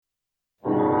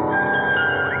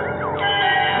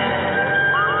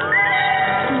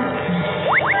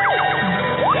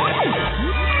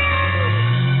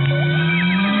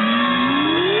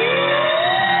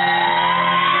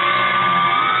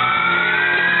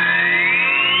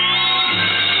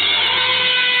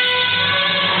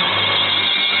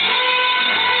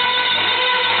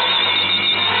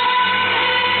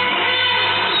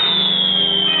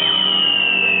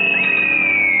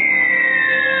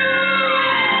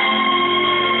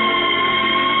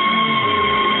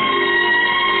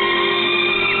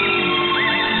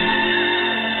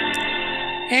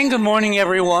And good morning,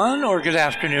 everyone, or good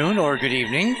afternoon, or good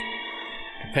evening,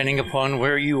 depending upon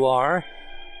where you are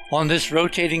on this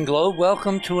rotating globe.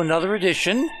 Welcome to another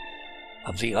edition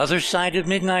of The Other Side of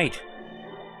Midnight,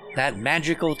 that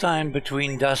magical time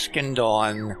between dusk and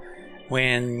dawn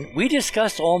when we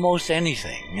discuss almost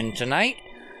anything. And tonight,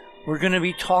 we're going to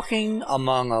be talking,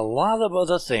 among a lot of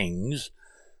other things,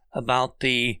 about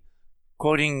the,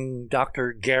 quoting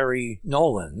Dr. Gary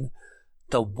Nolan,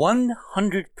 the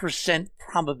 100%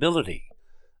 probability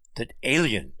that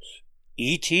aliens,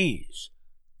 ETs,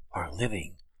 are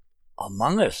living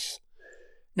among us.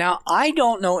 Now, I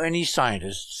don't know any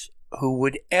scientists who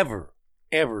would ever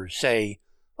say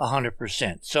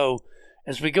 100%. So,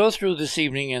 as we go through this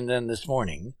evening and then this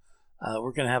morning,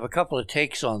 we're going to have a couple of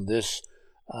takes on this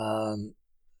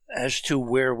as to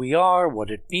where we are,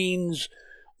 what it means,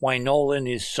 why Nolan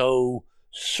is so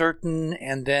certain,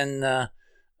 and then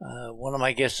one of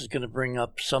my guests is going to bring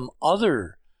up some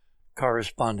other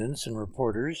correspondents and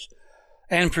reporters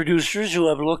and producers who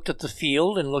have looked at the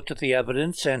field and looked at the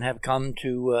evidence and have come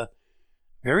to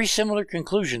very similar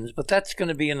conclusions, but that's going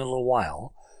to be in a little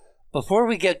while. Before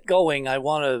we get going, I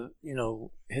want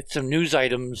to, hit some news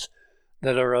items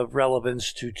that are of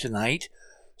relevance to tonight,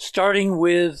 starting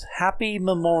with Happy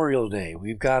Memorial Day.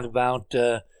 We've got about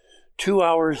 2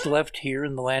 hours left here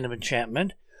in the Land of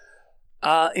Enchantment.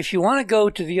 If you want to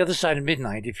go to the other side of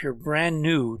midnight, if you're brand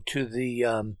new to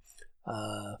the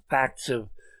facts of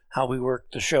how we work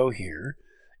the show here,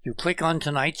 you click on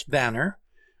tonight's banner,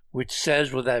 which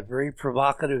says with that very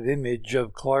provocative image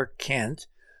of Clark Kent,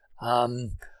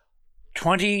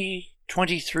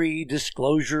 2023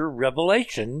 Disclosure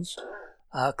Revelations.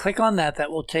 Click on that.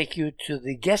 That will take you to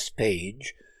the guest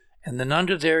page. And then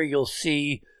under there, you'll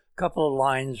see a couple of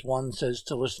lines. One says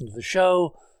to listen to the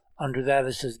show. Under that,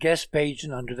 it says guest page,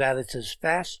 and under that, it says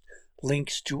fast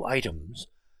links to items.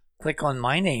 Click on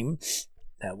my name.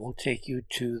 That will take you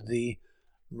to the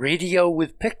radio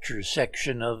with pictures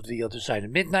section of The Other Side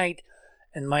of Midnight,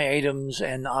 and my items,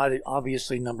 and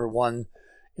obviously number one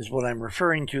is what I'm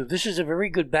referring to. This is a very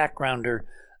good backgrounder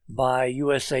by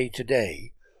USA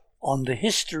Today on the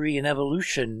history and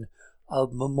evolution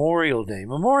of Memorial Day.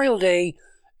 Memorial Day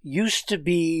used to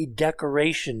be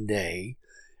Decoration Day,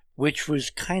 which was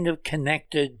kind of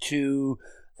connected to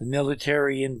the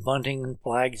military and bunting and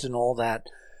flags and all that.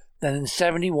 Then in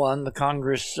 71, the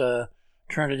Congress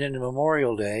turned it into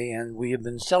Memorial Day, and we have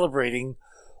been celebrating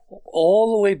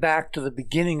all the way back to the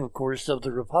beginning, of course, of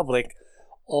the Republic,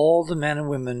 all the men and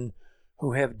women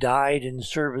who have died in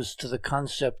service to the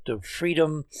concept of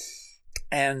freedom.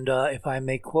 And if I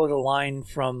may quote a line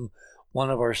from one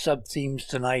of our sub-themes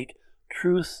tonight,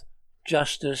 truth,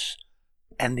 justice,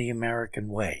 and the American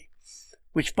way.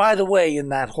 Which, by the way, in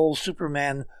that whole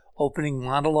Superman opening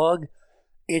monologue,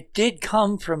 it did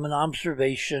come from an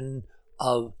observation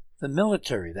of the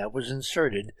military that was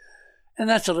inserted. And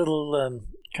that's a little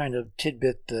kind of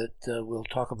tidbit that we'll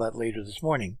talk about later this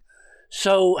morning.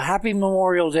 So, happy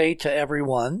Memorial Day to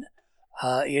everyone.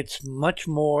 It's much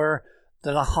more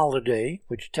than a holiday,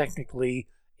 which technically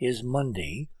is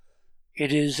Monday.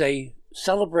 It is a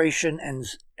celebration and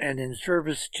in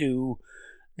service to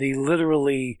the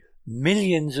literally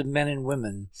millions of men and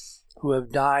women who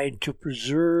have died to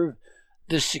preserve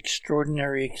this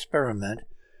extraordinary experiment,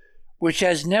 which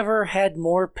has never had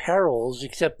more perils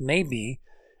except maybe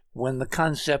when the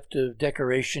concept of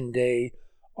Decoration Day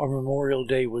or Memorial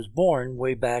Day was born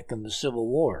way back in the Civil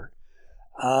War.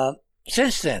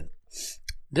 Since then,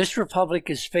 this republic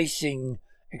is facing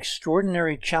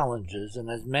extraordinary challenges,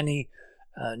 and as many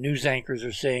news anchors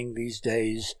are saying these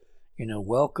days,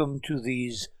 welcome to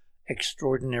these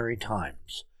extraordinary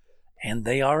times. And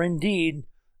they are indeed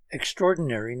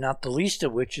extraordinary, not the least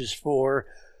of which is for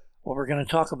what we're going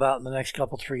to talk about in the next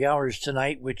 3 hours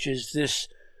tonight, which is this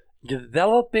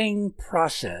developing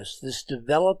process, this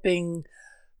developing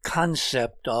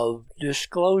concept of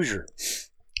disclosure,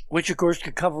 which of course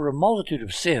could cover a multitude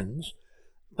of sins,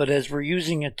 but as we're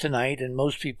using it tonight, and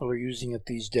most people are using it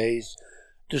these days,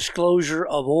 disclosure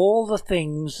of all the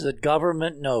things that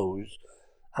government knows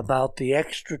about the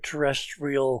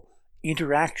extraterrestrial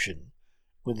interaction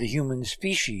with the human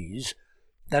species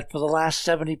that for the last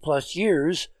 70 plus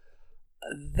years,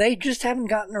 they just haven't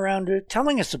gotten around to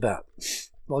telling us about.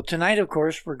 Well, tonight, of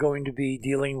course, we're going to be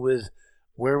dealing with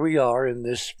where we are in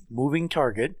this moving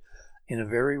target in a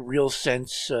very real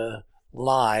sense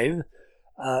live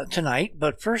tonight.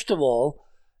 But first of all,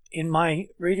 in my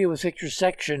Radio with Pictures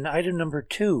section, item number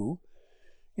 2,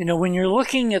 when you're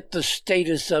looking at the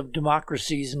status of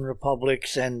democracies and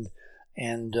republics and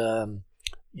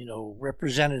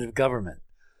representative government,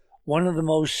 one of the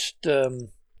most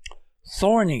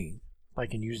thorny if I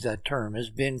can use that term, has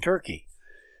been Turkey.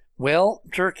 Well,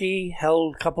 Turkey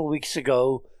held a couple of weeks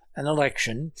ago an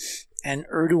election, and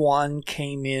Erdogan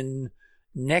came in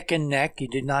neck and neck. He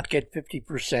did not get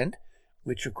 50%,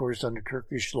 which, of course, under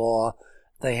Turkish law,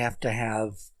 they have to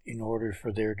have in order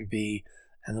for there to be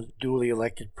a duly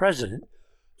elected president.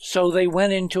 So they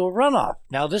went into a runoff.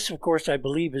 Now, this, of course, I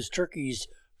believe is Turkey's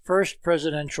first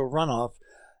presidential runoff,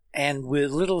 and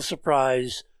with little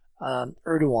surprise,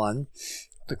 Erdogan,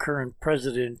 the current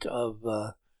president of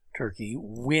Turkey,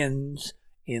 wins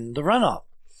in the runoff.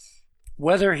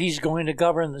 Whether he's going to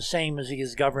govern the same as he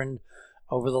has governed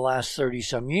over the last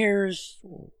 30-some years,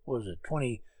 what was it,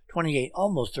 28,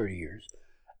 almost 30 years,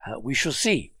 we shall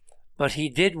see. But he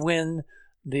did win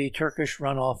the Turkish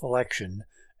runoff election,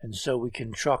 and so we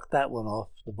can chalk that one off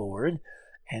the board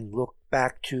and look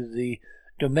back to the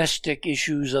domestic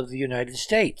issues of the United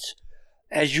States.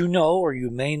 As you know, or you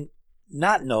may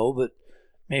not know, but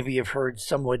maybe you've heard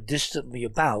somewhat distantly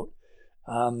about,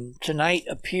 tonight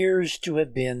appears to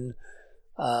have been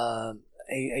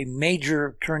a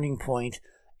major turning point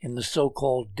in the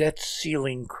so-called debt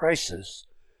ceiling crisis,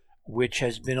 which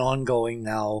has been ongoing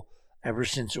now ever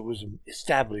since it was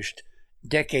established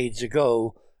decades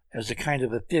ago as a kind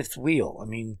of a fifth wheel. I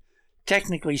mean,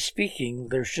 technically speaking,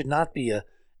 there should not be a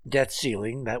debt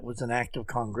ceiling. That was an act of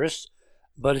Congress,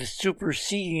 but it's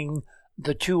superseding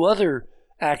the two other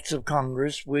acts of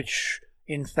Congress, which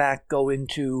in fact go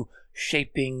into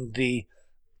shaping the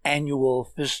annual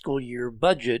fiscal year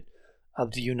budget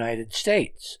of the United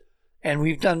States. And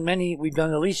we've done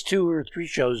at least 2 or 3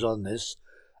 shows on this.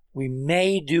 We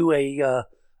may do an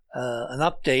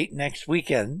update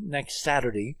next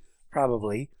Saturday,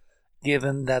 probably,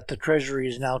 given that the Treasury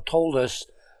has now told us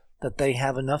that they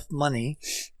have enough money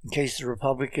in case the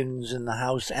Republicans in the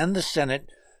House and the Senate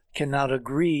cannot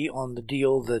agree on the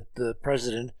deal that the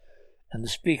President and the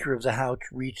Speaker of the House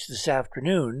reached this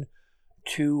afternoon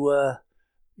to,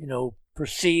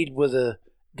 proceed with a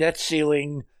debt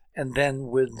ceiling and then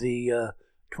with the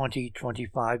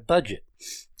 2025 budget.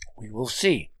 We will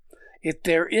see. If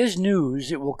there is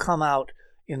news, it will come out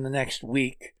in the next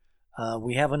week.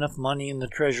 We have enough money in the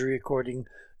Treasury, according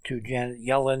to Janet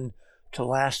Yellen, to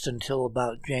last until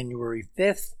about January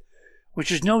 5th,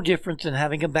 which is no different than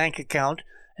having a bank account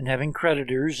and having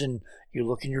creditors, and you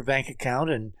look in your bank account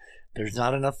and there's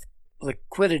not enough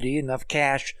liquidity, enough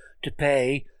cash to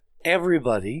pay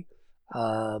everybody,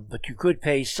 but you could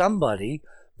pay somebody,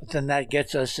 but then that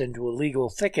gets us into a legal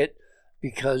thicket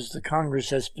because the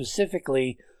Congress has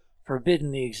specifically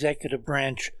forbidden the executive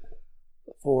branch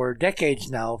for decades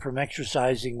now from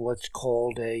exercising what's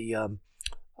called a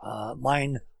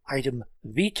line item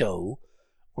veto,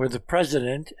 where the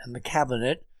president and the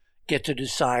cabinet get to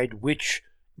decide which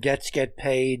debts get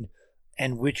paid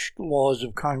and which laws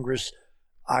of Congress,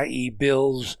 i.e.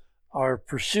 bills, are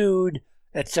pursued,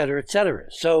 etc., etc.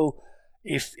 So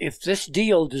if this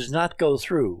deal does not go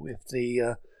through, if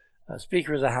the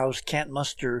Speaker of the House can't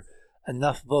muster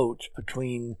enough votes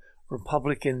between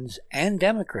Republicans and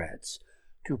Democrats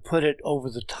to put it over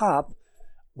the top,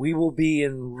 we will be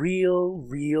in real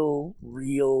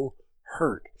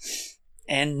hurt.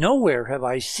 And nowhere have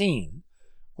I seen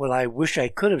what I wish I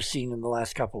could have seen in the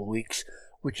last couple of weeks,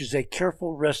 which is a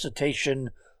careful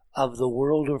recitation of the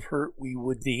world of hurt we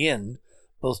would be in,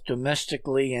 both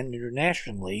domestically and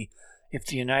internationally, if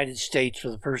the United States, for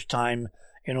the first time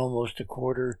in almost a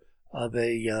quarter of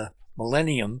a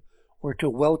millennium, were to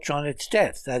welch on its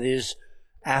debts. That is,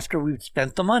 after we've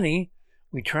spent the money,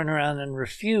 we turn around and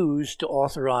refuse to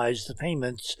authorize the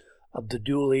payments of the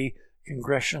duly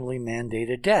congressionally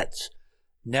mandated debts.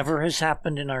 Never has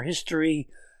happened in our history,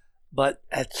 but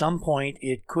at some point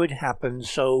it could happen.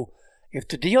 So if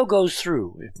the deal goes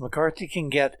through, if McCarthy can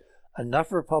get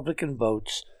enough Republican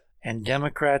votes and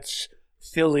Democrats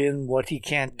fill in what he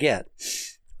can't get,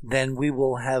 then we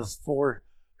will have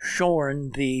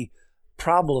foreshorn the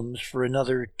problems for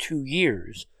another 2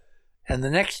 years. And the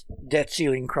next debt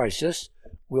ceiling crisis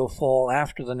will fall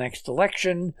after the next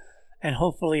election, and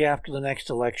hopefully after the next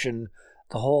election,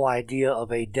 the whole idea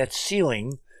of a debt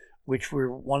ceiling, which we're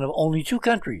one of only 2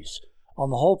 countries on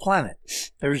the whole planet.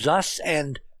 There's us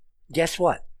and, guess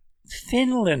what?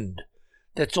 Finland,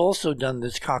 that's also done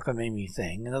this cockamamie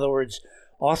thing. In other words,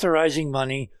 authorizing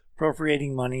money,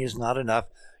 appropriating money is not enough.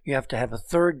 You have to have a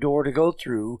third door to go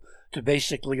through to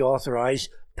basically authorize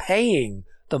paying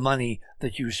the money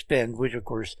that you spend, which of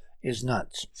course is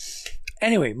nuts.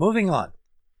 Anyway, moving on.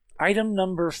 Item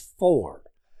number 4.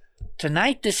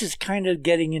 Tonight, this is kind of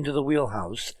getting into the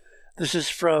wheelhouse. This is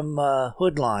from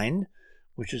Hoodline,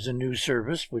 which is a news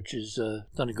service, which has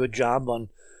done a good job on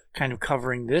kind of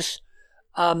covering this.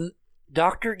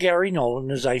 Dr. Gary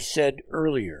Nolan, as I said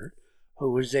earlier,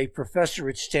 who was a professor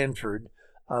at Stanford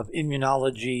of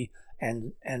immunology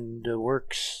and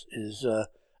is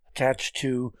attached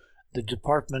to the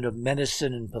Department of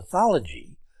Medicine and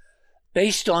Pathology,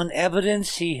 based on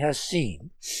evidence he has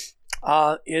seen,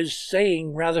 is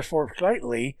saying rather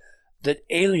forthrightly that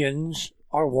aliens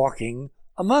are walking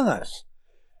among us.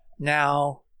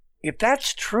 Now, if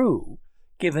that's true,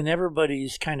 given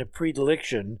everybody's kind of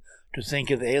predilection to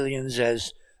think of aliens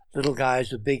as little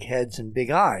guys with big heads and big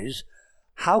eyes,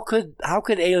 how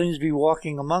could aliens be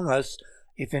walking among us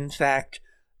if in fact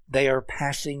they are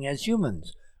passing as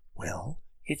humans? Well,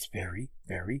 it's very,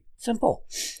 very simple.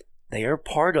 They are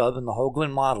part of, in the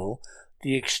Hoagland model,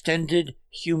 the extended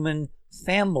human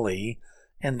family,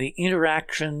 and the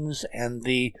interactions and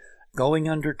the going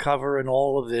undercover and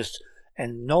all of this,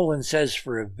 and Nolan says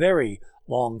for a very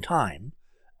long time,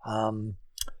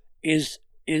 is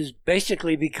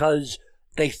basically because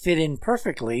they fit in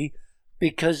perfectly,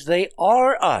 because they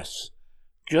are us.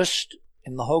 Just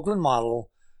in the Hoagland model,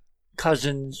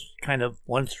 cousins kind of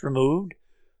once removed,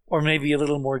 or maybe a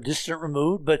little more distant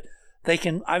removed, but they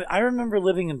can. I remember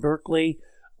living in Berkeley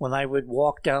when I would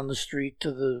walk down the street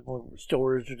to the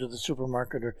stores or to the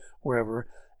supermarket or wherever,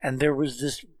 and there was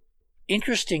this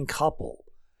interesting couple.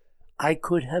 I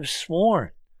could have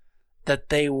sworn that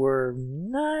they were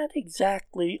not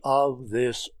exactly of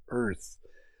this earth.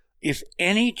 If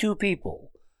any two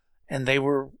people, and they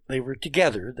were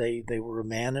together, they were a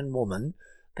man and woman,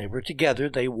 they were together,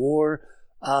 they wore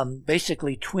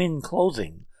basically twin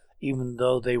clothing, even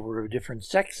though they were of different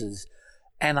sexes,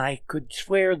 and I could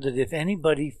swear that if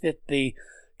anybody fit the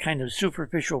kind of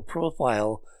superficial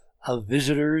profile of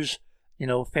visitors,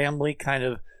 family kind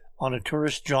of on a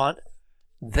tourist jaunt,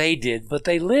 they did. But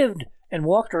they lived and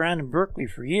walked around in Berkeley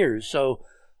for years, so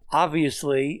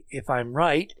obviously, if I'm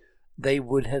right, they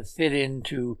would have fit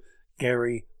into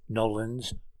Gary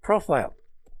Nolan's profile.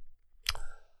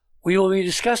 We will be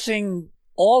discussing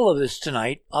all of this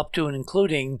tonight, up to and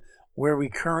including where we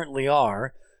currently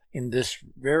are in this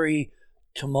very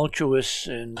tumultuous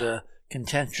and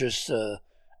contentious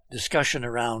discussion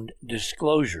around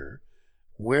disclosure,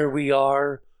 where we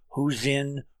are, who's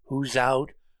in, who's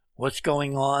out, what's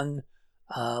going on,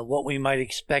 what we might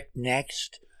expect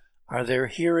next. Are there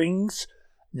hearings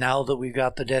now that we've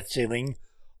got the debt ceiling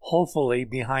hopefully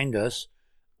behind us?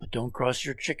 But don't cross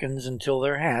your chickens until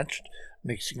they're hatched,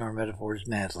 mixing our metaphors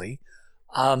madly.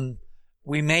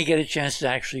 We may get a chance to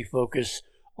actually focus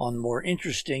on more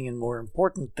interesting and more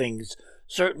important things,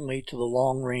 certainly to the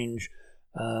long-range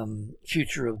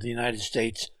future of the United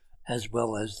States as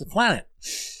well as the planet.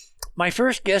 My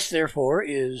first guest, therefore,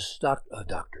 is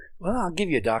doctor. Well, I'll give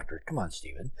you a doctorate. Come on,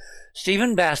 Stephen.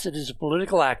 Stephen Bassett is a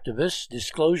political activist,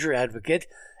 disclosure advocate,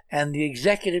 and the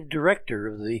executive director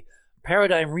of the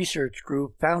Paradigm Research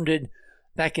Group, founded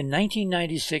back in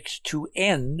 1996 to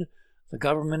end the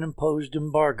government-imposed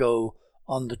embargo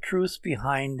on the truth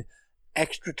behind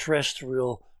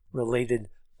extraterrestrial-related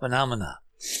phenomena.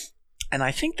 And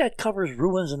I think that covers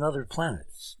ruins on other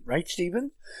planets. Right,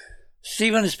 Stephen?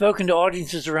 Stephen has spoken to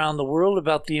audiences around the world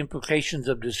about the implications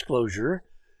of disclosure,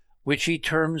 which he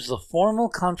terms the formal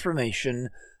confirmation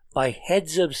by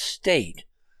heads of state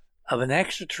of an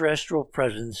extraterrestrial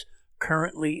presence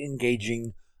currently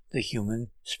engaging the human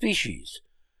species.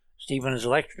 Stephen has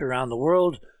lectured around the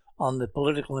world on the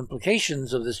political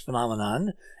implications of this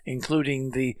phenomenon, including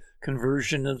the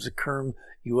conversion of the term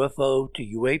UFO to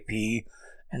UAP,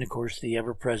 and of course the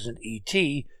ever-present ET,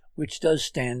 which does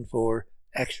stand for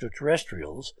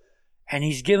extraterrestrials, and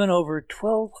he's given over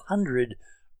 1,200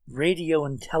 radio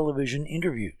and television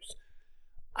interviews.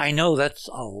 I know that's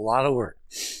a lot of work.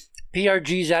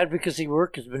 PRG's advocacy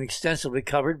work has been extensively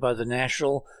covered by the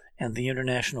national and the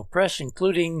international press,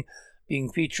 including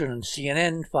being featured on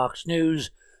CNN, Fox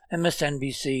News,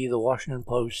 MSNBC, The Washington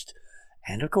Post,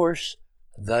 and of course,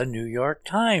 The New York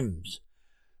Times.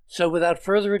 So without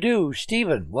further ado,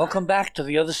 Stephen, welcome back to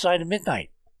The Other Side of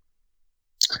Midnight.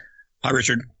 Hi,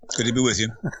 Richard. Good to be with you.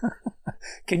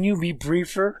 Can you be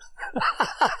briefer?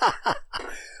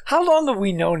 How long have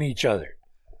we known each other?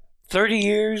 30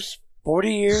 years?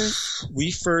 40 years?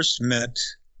 We first met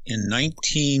in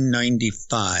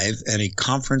 1995 at a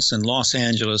conference in Los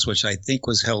Angeles, which I think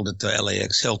was held at the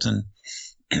LAX Hilton,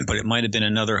 but it might have been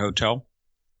another hotel.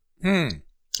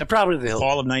 Probably the Hilton.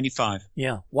 Fall of 95.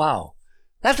 Yeah. Wow.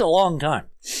 That's a long time.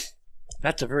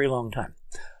 That's a very long time.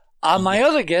 My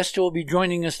other guest who will be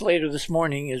joining us later this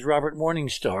morning is Robert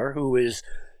Morningstar, who is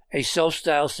a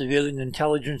self-styled civilian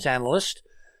intelligence analyst.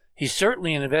 He's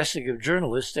certainly an investigative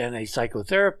journalist and a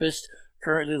psychotherapist,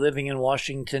 currently living in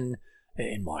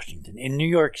New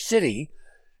York City.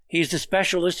 He's a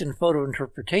specialist in photo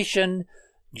interpretation,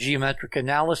 geometric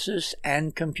analysis,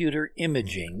 and computer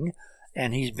imaging,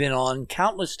 and he's been on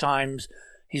countless times.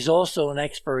 He's also an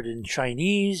expert in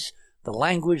Chinese, the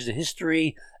language, the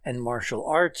history, and martial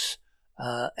arts,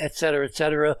 etc.,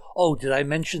 etc. Oh, did I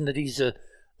mention that he's a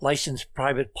licensed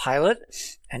private pilot,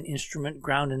 an instrument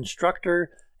ground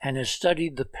instructor, and has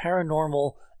studied the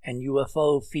paranormal and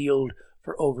UFO field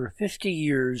for over 50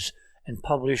 years and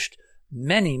published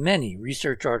many, many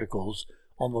research articles,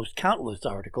 almost countless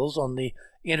articles on the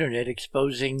internet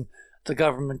exposing the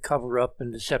government cover-up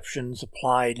and deceptions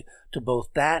applied to both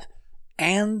that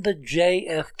and the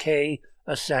JFK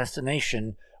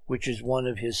assassination, which is one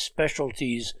of his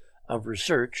specialties of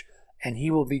research. And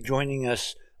he will be joining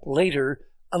us later,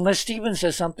 unless Stephen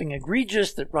says something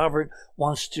egregious that Robert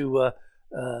wants to,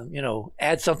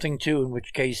 add something to, in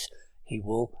which case he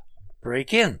will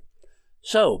break in.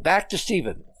 So, back to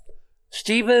Stephen.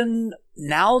 Stephen,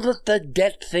 now that the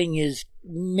debt thing is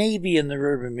maybe in the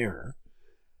rearview mirror,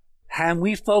 can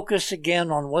we focus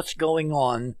again on what's going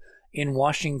on in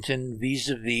Washington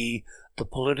vis-a-vis the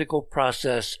political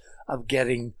process of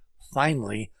getting,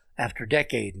 finally, after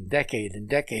decade and decade and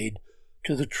decade,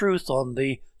 to the truth on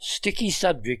the sticky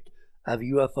subject of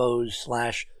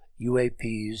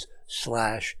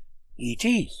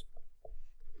UFOs/UAPs/ETs?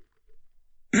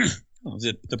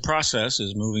 The process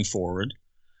is moving forward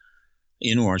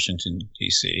in Washington,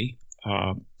 D.C.,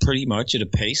 pretty much at a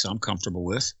pace I'm comfortable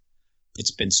with.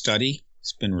 It's been steady.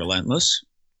 It's been relentless.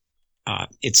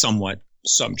 It's somewhat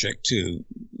subject to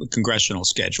congressional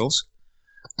schedules.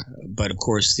 But, of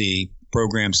course, the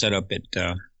program set up at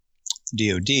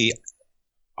DOD,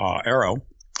 ARROW,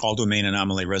 All Domain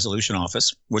Anomaly Resolution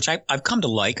Office, which I've come to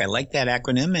like. I like that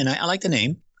acronym, and I like the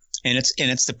name. And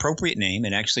it's the appropriate name.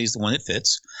 It actually is the one that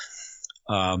fits.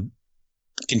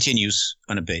 Continues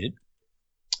unabated.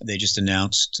 They just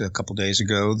announced a couple days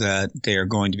ago that they are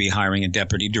going to be hiring a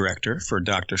deputy director for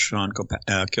Dr. Sean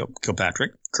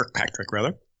Kirkpatrick,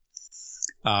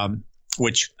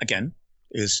 which, again,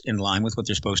 is in line with what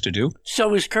they're supposed to do.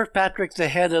 So is Kirkpatrick the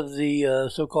head of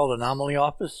the so-called anomaly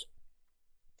office?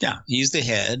 Yeah, he's the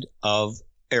head of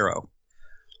ARROW,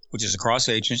 which is a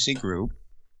cross-agency group,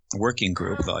 a working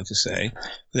group, I like to say.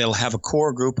 They'll have a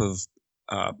core group of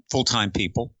full-time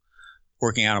people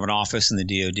working out of an office in the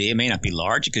DOD. It may not be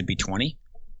large. It could be 20,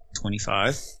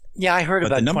 25. Yeah, I heard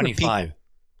about 25.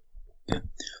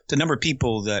 The number of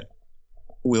people that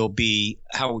will be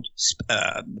part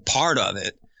of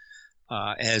it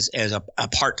as a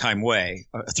part-time way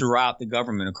throughout the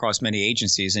government across many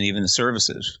agencies and even the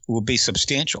services will be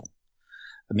substantial,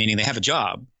 meaning they have a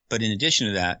job. But in addition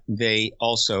to that, they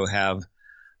also have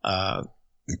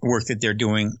work that they're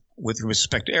doing with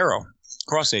respect to ARROW,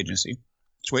 cross-agency.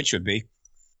 That's the way it should be.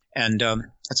 And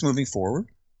that's moving forward.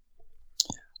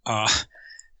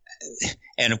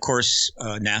 And, of course,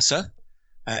 NASA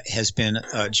has been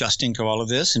adjusting to all of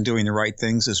this and doing the right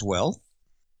things as well.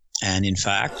 And, in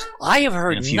fact, I have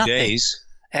heard in a few nothing days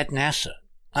at NASA.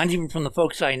 Not even from the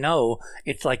folks I know.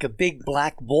 It's like a big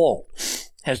black ball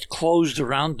has closed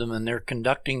around them, and they're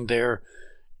conducting their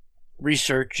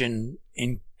research in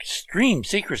extreme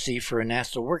secrecy for a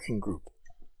NASA working group.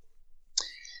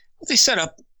 They set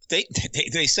up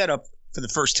for the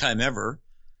first time ever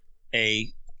an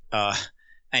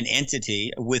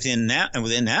entity within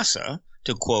NASA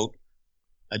to, quote,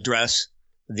 address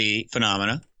the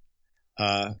phenomena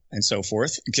and so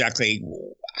forth. Exactly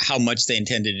how much they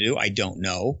intended to do, I don't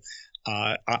know.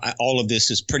 All of this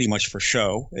is pretty much for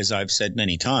show, as I've said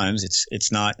many times.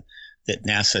 It's not that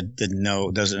NASA doesn't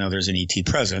know there's an ET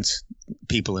presence.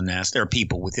 People in NASA, there are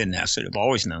people within NASA that have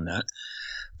always known that.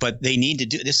 But they need to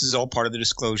do – this is all part of the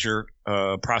disclosure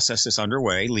process that's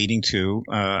underway, leading to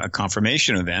a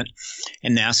confirmation event.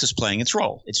 And NASA's playing its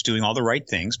role. It's doing all the right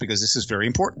things because this is very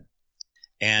important.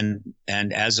 And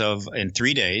as of in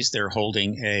 3 days, they're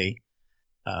holding a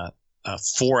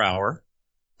 4-hour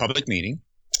public meeting.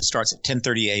 It starts at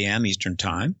 10:30 a.m. Eastern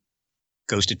Time,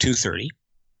 goes to 2:30.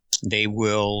 They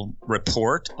will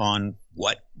report on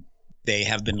what they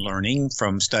have been learning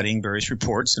from studying various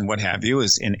reports and what have you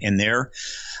is in their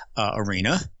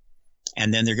arena.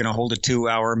 And then they're going to hold a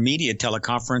 2-hour media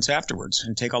teleconference afterwards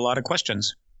and take a lot of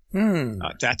questions.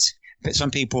 That's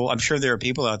some people. I'm sure there are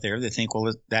people out there that think,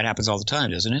 well, that happens all the time,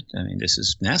 doesn't it? I mean, this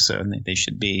is NASA, and they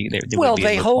should be.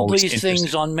 They hold these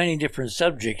things on many different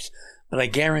subjects, but I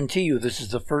guarantee you, this is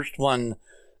the first one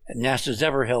NASA's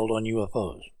ever held on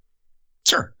UFOs.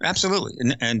 Sure, absolutely.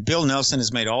 And Bill Nelson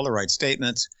has made all the right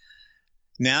statements.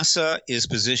 NASA is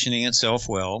positioning itself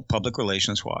well, public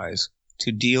relations-wise,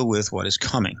 to deal with what is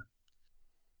coming.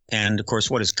 And, of course,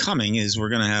 what is coming is we're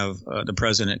going to have the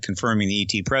president confirming the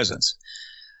ET presence.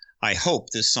 I hope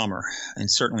this summer, and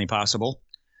certainly possible.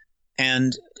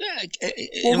 And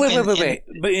wait.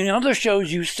 But in other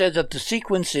shows, you said that the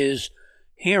sequence is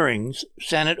hearings,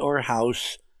 Senate or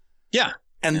House. Yeah.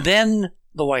 And then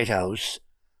the White House.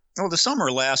 Well, the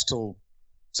summer lasts till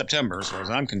September, as far as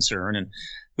I'm concerned, and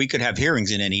we could have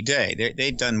hearings in any day.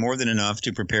 They've done more than enough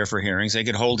to prepare for hearings. They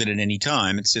could hold it at any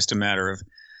time. It's just a matter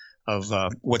of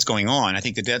what's going on. I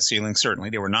think the debt ceiling, certainly,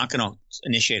 they were not going to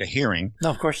initiate a hearing. No,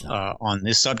 of course not. On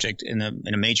this subject in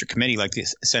a major committee like the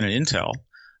Senate Intel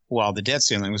while the debt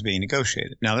ceiling was being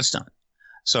negotiated. Now that's done.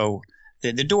 So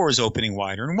the door is opening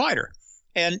wider and wider.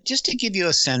 And just to give you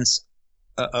a sense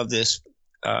of this,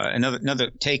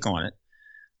 another take on it,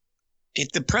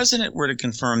 if the president were to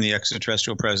confirm the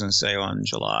extraterrestrial presence, say, on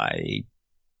July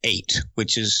 8,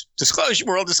 which is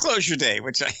World Disclosure Day,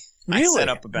 which I set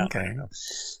up about. Okay.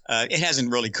 It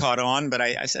hasn't really caught on, but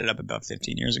I set it up about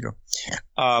 15 years ago.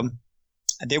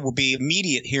 There will be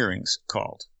immediate hearings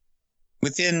called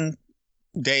within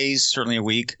days, certainly a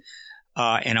week,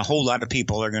 and a whole lot of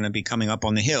people are going to be coming up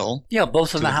on the Hill. Yeah,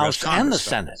 both in the House and the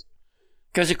Senate.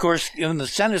 Because, of course, the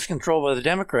Senate is controlled by the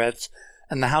Democrats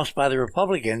and the House by the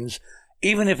Republicans,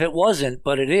 even if it wasn't,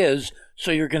 but it is.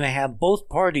 So you're going to have both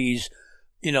parties,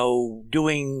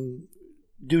 doing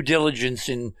due diligence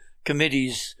in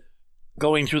committees,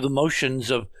 going through the motions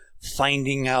of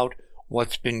finding out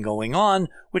what's been going on,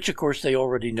 which, of course, they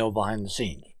already know behind the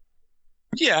scenes.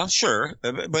 Yeah, sure.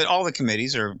 But all the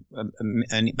committees are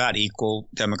about equal,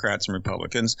 Democrats and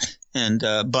Republicans. And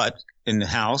but in the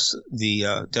House,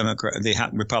 the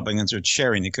Republicans are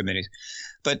chairing the committees.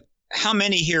 But how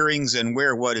many hearings and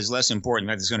where what is less important?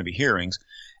 That there's going to be hearings.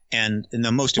 And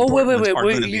the most important ones are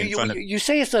going to be in front of... You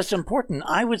say it's less important.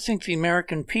 I would think the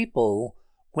American people,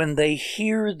 when they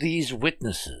hear these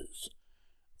witnesses,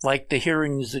 like the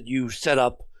hearings that you set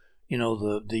up,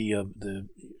 the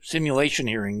simulation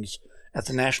hearings at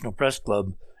the National Press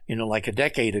Club, like a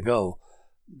decade ago,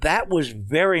 that was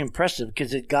very impressive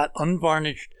because it got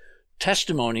unvarnished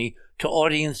testimony to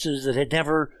audiences that had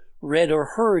never read or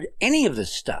heard any of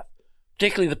this stuff,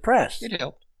 particularly the press. It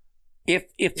helped.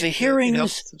 If the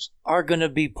hearings are going to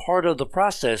be part of the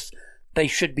process, they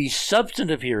should be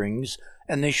substantive hearings,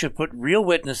 and they should put real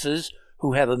witnesses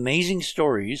who have amazing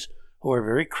stories, who are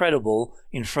very credible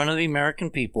in front of the American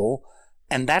people,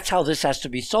 and that's how this has to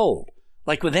be sold.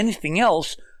 Like with anything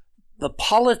else, the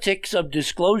politics of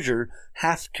disclosure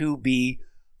have to be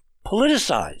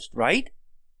politicized, right?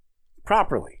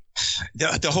 Properly.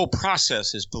 The whole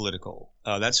process is political.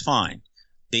 That's fine.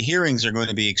 The hearings are going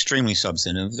to be extremely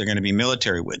substantive. They're going to be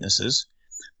military witnesses.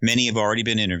 Many have already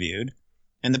been interviewed.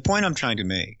 And the point I'm trying to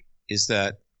make is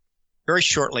that very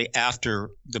shortly after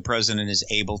the president is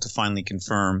able to finally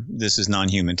confirm this is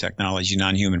non-human technology,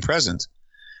 non-human presence,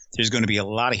 there's going to be a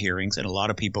lot of hearings and a lot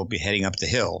of people be heading up the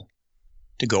Hill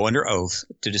to go under oath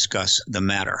to discuss the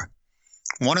matter.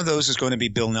 One of those is going to be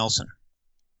Bill Nelson.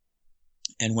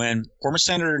 And when former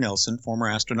Senator Nelson, former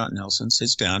astronaut Nelson,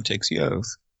 sits down, takes the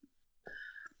oath,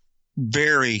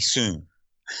 very soon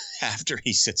after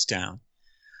he sits down,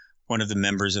 one of the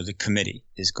members of the committee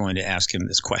is going to ask him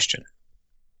this question.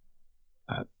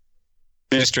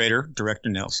 Administrator, Director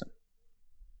Nelson,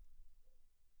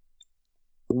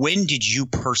 when did you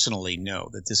personally know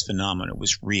that this phenomenon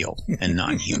was real and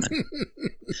non-human?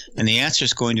 And the answer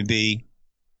is going to be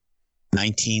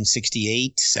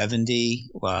 1968, 70.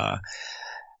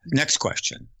 Next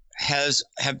question.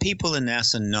 Have people in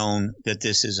NASA known that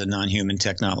this is a non-human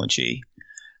technology?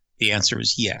 The answer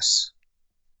is yes.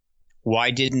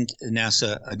 Why didn't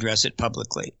NASA address it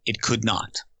publicly? It could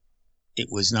not. It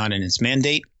was not in its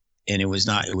mandate, and it was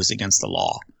against the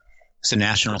law. It's a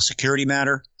national security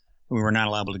matter. We were not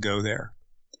allowed to go there.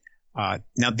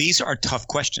 Now, these are tough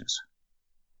questions.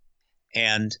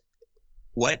 And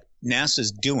what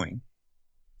NASA's doing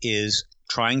is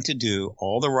trying to do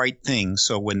all the right things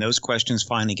so when those questions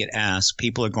finally get asked,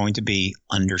 people are going to be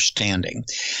understanding.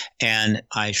 And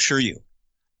I assure you,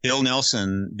 Bill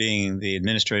Nelson, being the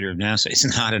administrator of NASA, is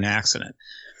not an accident.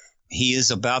 He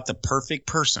is about the perfect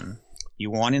person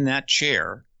you want in that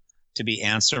chair to be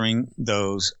answering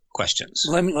those questions.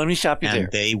 Let me stop you there.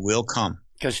 And they will come.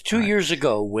 Because 2 years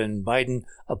ago, when Biden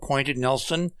appointed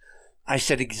Nelson, I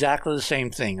said exactly the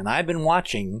same thing. And I've been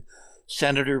watching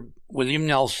Senator William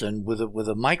Nelson with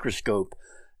a microscope,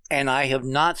 and I have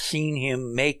not seen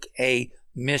him make a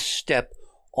misstep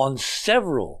on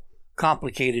several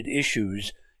complicated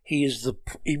issues. He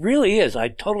really is, I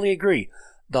totally agree,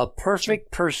 the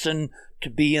perfect person to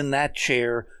be in that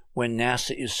chair when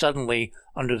NASA is suddenly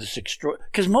under this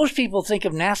because most people think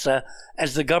of NASA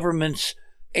as the government's,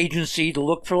 agency to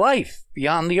look for life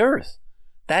beyond the Earth.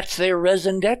 That's their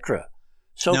raison d'etre.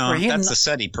 So no, for him, that's the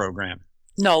SETI program.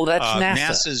 No, that's NASA.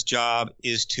 NASA's job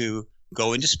is to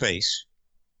go into space,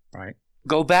 right?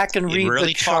 Go back and read the charter. It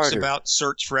really talks about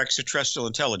search for extraterrestrial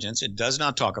intelligence. It does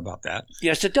not talk about that.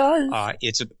 Yes, it does.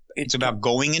 It's about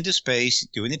going into space,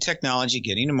 doing the technology,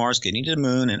 getting to Mars, getting to the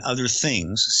moon, and other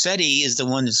things. SETI is the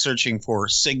one that's searching for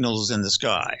signals in the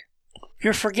sky.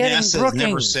 You're forgetting NASA Brookings.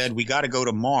 never said we got to go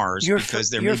to Mars because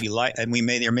there may be light, and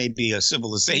there may be a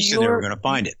civilization there. We're going to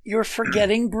find it. You're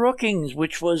forgetting Brookings,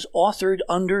 which was authored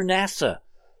under NASA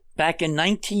back in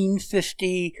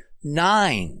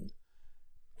 1959.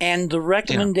 And the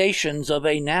recommendations of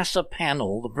a NASA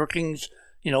panel, the Brookings,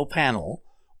 panel,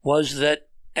 was that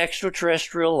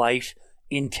extraterrestrial life,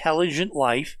 intelligent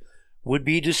life, would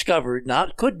be discovered,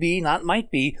 not could be, not might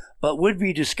be, but would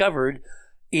be discovered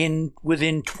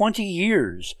within 20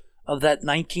 years of that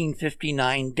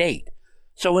 1959 date.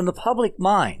 So in the public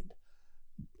mind,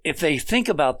 if they think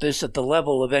about this at the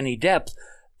level of any depth,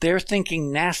 they're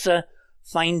thinking NASA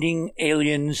finding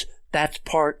aliens, that's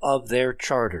part of their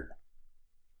charter.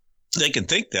 They can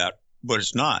think that, but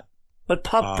it's not. But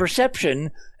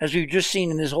perception, as we've just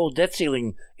seen in this whole debt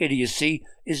ceiling idiocy,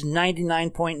 is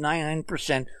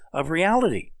 99.99% of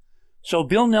reality. So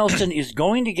Bill Nelson is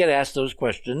going to get asked those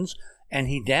questions, and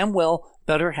he damn well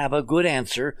better have a good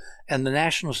answer. And the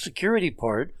national security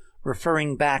part,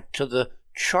 referring back to the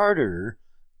charter,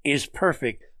 is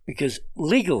perfect because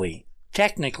legally,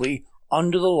 technically,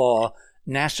 under the law,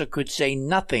 NASA could say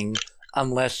nothing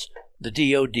unless the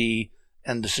DOD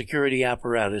and the security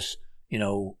apparatus,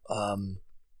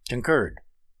 concurred.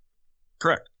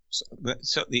 Correct.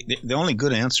 So the only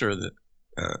good answer that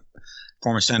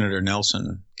former Senator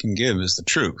Nelson can give is the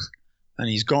truth, and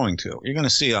he's going to. You're going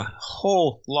to see a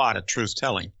whole lot of truth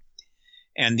telling,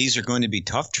 and these are going to be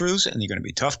tough truths, and they're going to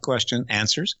be tough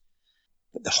answers.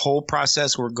 But the whole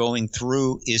process we're going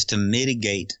through is to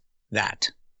mitigate that.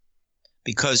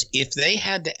 Because if they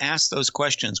had to ask those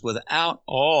questions without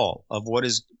all of what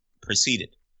is preceded,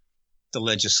 the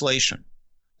legislation,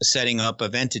 the setting up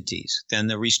of entities, then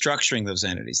the restructuring of those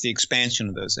entities, the expansion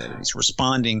of those entities,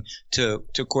 responding to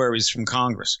queries from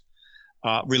Congress,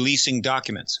 releasing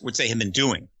documents, which they have been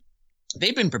doing.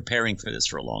 They've been preparing for this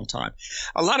for a long time.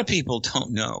 A lot of people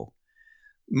don't know,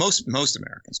 most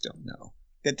Americans don't know,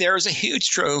 that there is a huge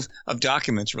trove of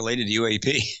documents related to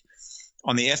UAP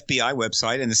on the FBI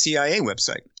website and the CIA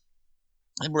website.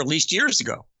 They were released years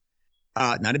ago.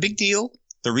 Not a big deal.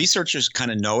 The researchers kind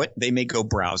of know it. They may go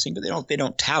browsing, but they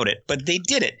don't tout it. But they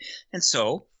did it. And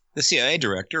so the CIA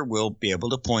director will be able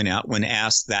to point out when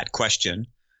asked that question,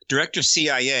 Director of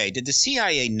CIA, did the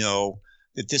CIA know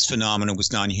that this phenomenon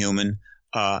was non-human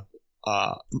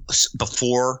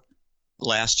before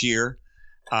last year?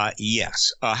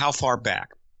 Yes. How far back?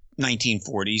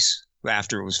 1940s.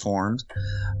 After it was formed.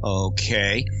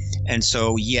 Okay. And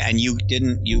so, and you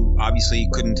obviously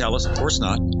couldn't tell us, of course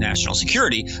not, national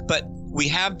security, but we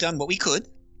have done what we could,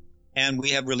 and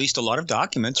we have released a lot of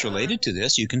documents related to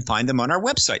this. You can find them on our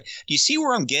website. Do you see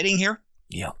where I'm getting here?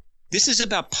 Yeah. This is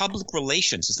about public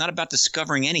relations. It's not about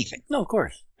discovering anything. No, of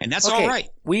course. And that's all right.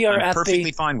 I'm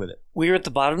perfectly fine with it. We are at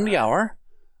the bottom of the hour.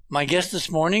 My guest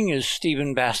this morning is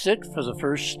Stephen Bassett for the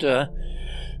first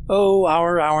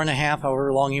hour and a half,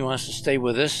 however long he wants to stay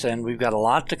with us, and we've got a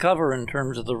lot to cover in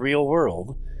terms of the real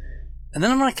world. And then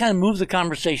I'm going to kind of move the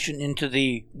conversation into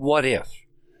the what if.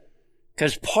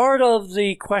 Because part of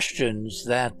the questions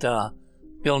that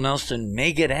Bill Nelson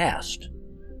may get asked,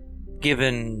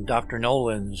 given Dr.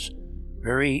 Nolan's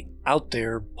very out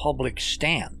there public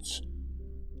stance,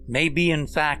 may be in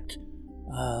fact,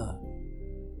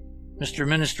 Mr.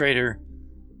 Administrator,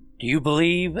 do you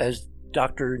believe, as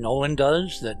Dr. Nolan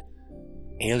does, that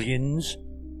aliens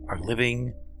are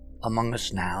living among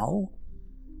us now?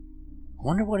 I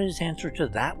wonder what his answer to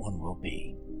that one will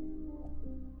be.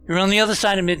 You're on the other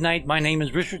side of midnight. My name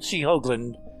is Richard C.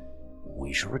 Hoagland.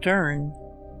 We shall return.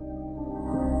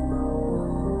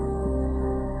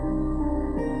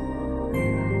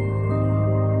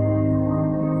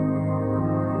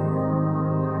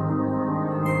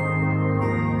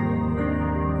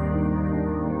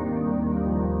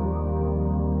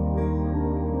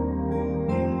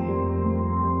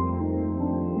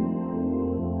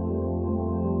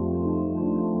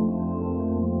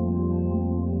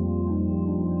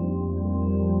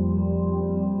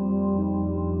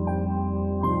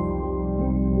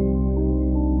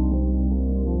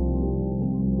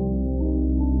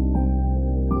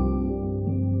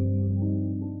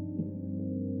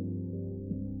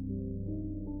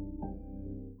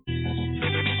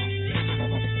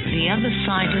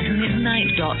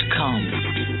 theothersideofmidnight.com.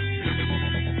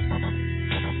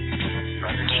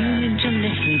 tune in to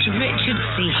listen to Richard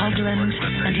C. Hogland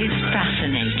and his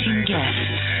fascinating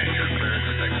guests.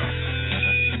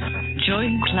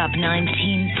 Join Club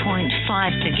 19.5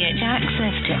 to get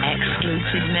access to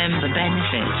exclusive member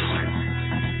benefits.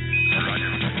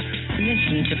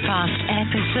 Listen to past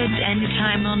episodes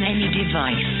anytime on any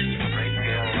device.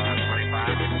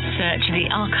 Search the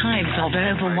archives of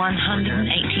over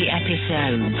 180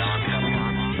 episodes.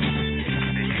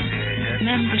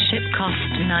 Membership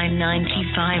costs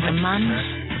 $9.95 a month,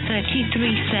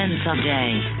 33 cents a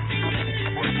day.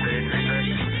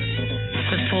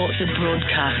 Support the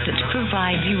broadcast that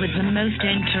provide you with the most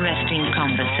interesting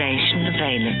conversation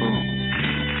available.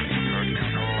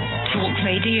 Talk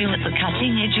radio at the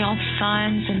cutting edge of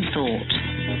science and thought.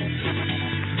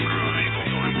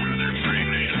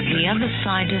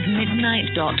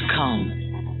 TheOtherSideOfMidnight.com.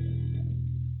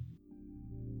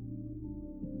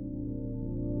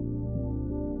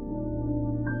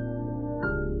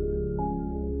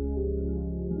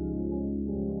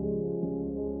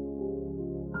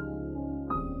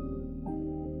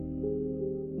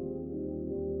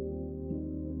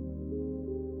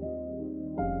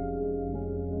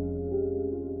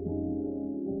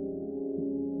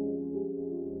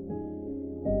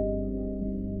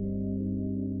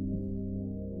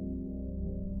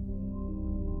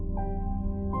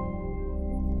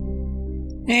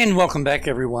 And welcome back,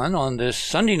 everyone, on this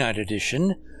Sunday night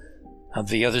edition of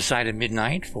The Other Side of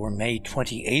Midnight for May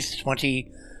 28th,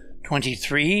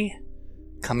 2023,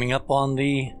 coming up on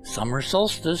the summer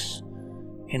solstice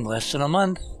in less than a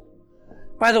month.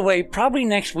 By the way, probably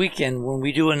next weekend when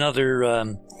we do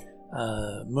another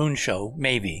moon show,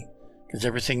 maybe, because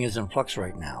everything is in flux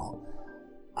right now.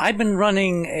 I've been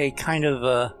running a kind of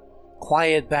a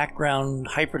quiet background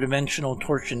hyperdimensional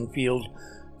torsion field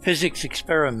physics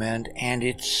experiment, and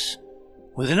it's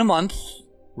within a month,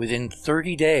 within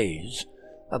 30 days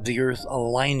of the Earth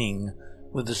aligning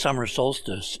with the summer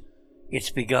solstice, it's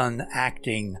begun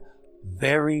acting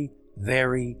very,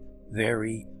 very,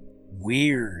 very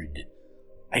weird.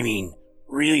 I mean,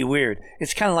 really weird.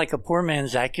 It's kind of like a poor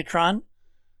man's Accutron,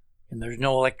 and there's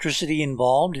no electricity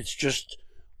involved. It's just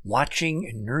watching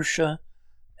inertia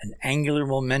and angular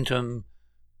momentum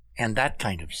and that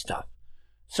kind of stuff.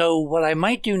 So what I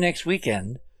might do next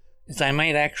weekend is I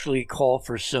might actually call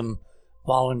for some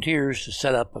volunteers to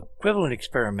set up equivalent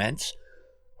experiments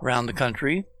around the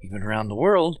country, even around the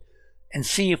world, and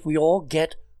see if we all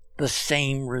get the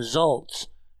same results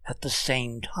at the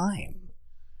same time.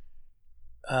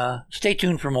 Stay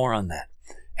tuned for more on that.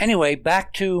 Anyway,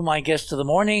 back to my guest of the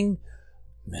morning,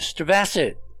 Mr.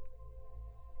 Bassett.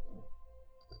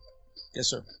 Yes,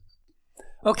 sir.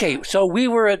 Okay, so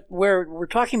we're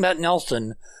talking about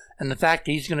Nelson and the fact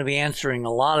that he's going to be answering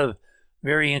a lot of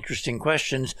very interesting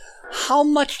questions. How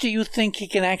much do you think he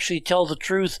can actually tell the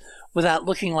truth without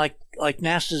looking like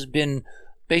NASA's been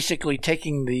basically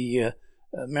taking the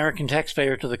American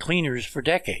taxpayer to the cleaners for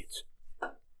decades?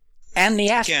 And the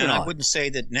astronaut. Again, I wouldn't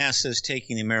say that NASA is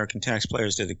taking the American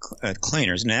taxpayers to the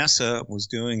cleaners. NASA was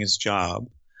doing its job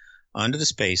under the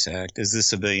Space Act as the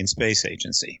civilian space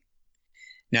agency.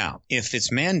 Now, if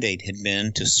its mandate had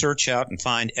been to search out and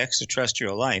find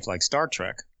extraterrestrial life like Star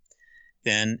Trek,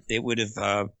 then it would have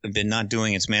been not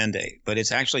doing its mandate. But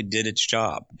it actually did its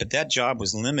job. But that job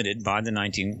was limited by the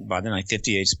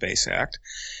 1958 Space Act,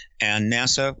 and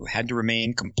NASA had to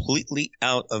remain completely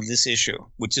out of this issue,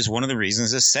 which is one of the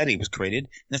reasons that SETI was created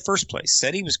in the first place.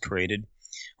 SETI was created,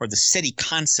 or the SETI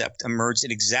concept emerged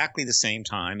at exactly the same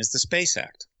time as the Space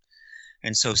Act.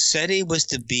 And so SETI was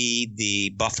to be the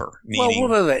buffer. Meaning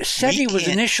wait. SETI was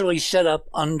initially set up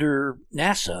under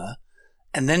NASA,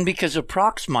 and then because of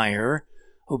Proxmire,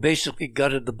 who basically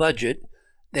gutted the budget,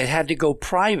 they had to go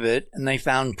private, and they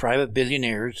found private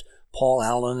billionaires, Paul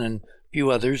Allen and a few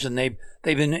others, and they've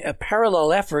been a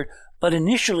parallel effort. But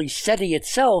initially, SETI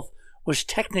itself was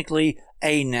technically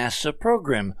a NASA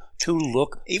program to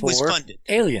look it for was funded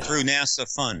aliens through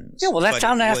NASA funds. Yeah, well, that's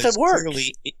how NASA works.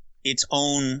 Clearly its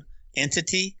own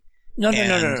entity. No.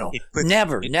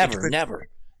 Never.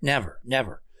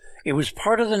 It was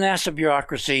part of the NASA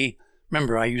bureaucracy.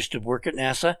 Remember, I used to work at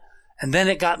NASA, and then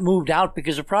it got moved out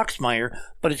because of Proxmire,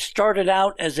 but it started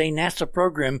out as a NASA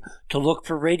program to look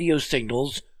for radio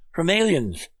signals from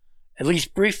aliens, at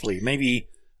least briefly, maybe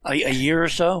a year or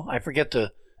so. I forget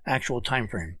the actual time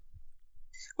frame.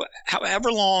 Well, however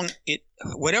long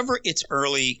whatever its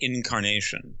early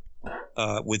incarnation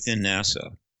within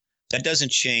NASA, that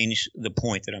doesn't change the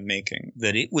point that I'm making,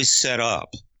 that it was set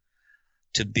up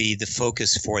to be the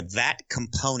focus for that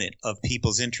component of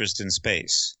people's interest in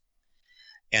space.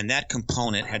 And that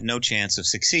component had no chance of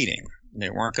succeeding. They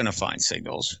weren't going to find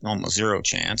signals, almost zero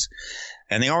chance.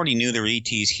 And they already knew there were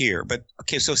ETs here. But,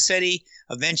 okay, so SETI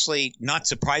eventually, not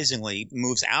surprisingly,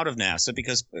 moves out of NASA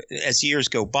because as years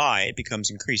go by, it becomes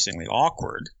increasingly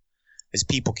awkward as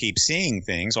people keep seeing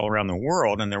things all around the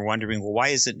world, and they're wondering, well, why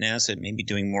isn't NASA maybe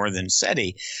doing more than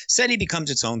SETI? SETI becomes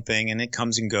its own thing, and it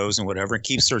comes and goes and whatever, and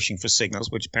keeps searching for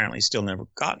signals, which apparently still never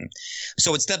gotten.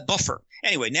 So it's that buffer.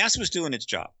 Anyway, NASA was doing its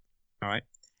job, all right?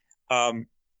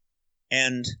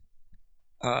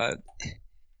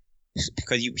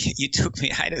 Because you took me,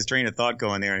 I had a train of thought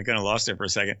going there, and I kind of lost it for a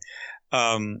second.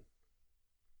 NASA's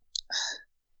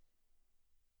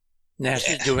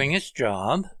doing its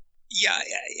job. Yeah,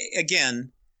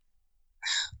 again.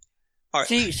 Right.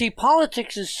 See,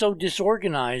 politics is so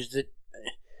disorganized that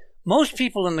most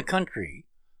people in the country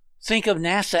think of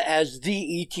NASA as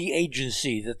the ET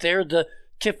agency, that they're the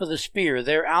tip of the spear.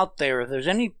 They're out there. If there's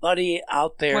anybody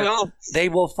out there, they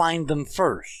will find them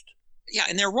first. Yeah,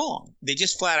 and they're wrong. They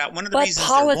just flat out. One of the reasons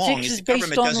they're wrong is the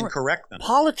government doesn't correct them.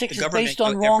 Politics is based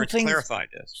on wrong things. Clarified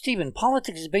this. Stephen,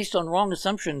 politics is based on wrong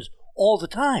assumptions all the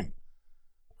time.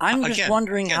 I'm just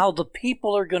wondering how the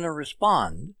people are going to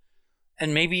respond,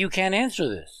 and maybe you can't answer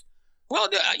this. Well,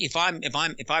 if I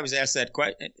was asked that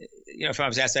question, if I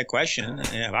was asked that question,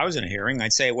 if I was in a hearing,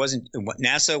 I'd say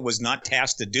NASA was not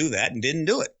tasked to do that and didn't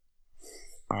do it.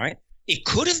 All right, it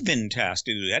could have been tasked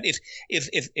to do that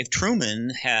if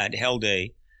Truman had held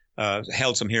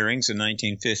some hearings in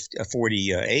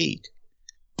 1948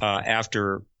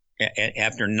 after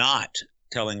not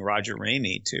telling Roger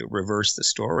Ramey to reverse the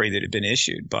story that had been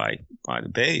issued by the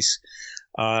base.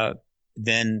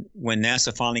 Then when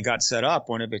NASA finally got set up,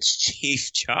 one of its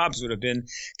chief jobs would have been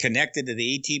connected to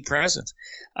the ET presence.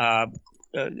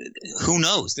 Who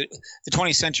knows? The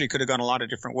 20th century could have gone a lot of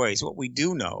different ways. What we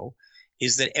do know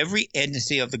is that every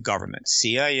entity of the government,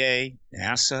 CIA,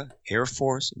 NASA, Air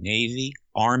Force, Navy,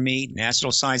 Army,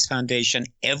 National Science Foundation,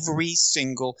 every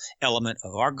single element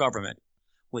of our government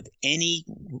with any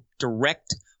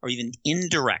direct or even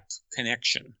indirect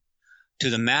connection to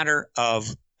the matter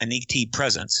of an ET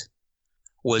presence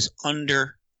was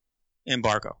under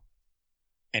embargo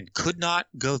and could not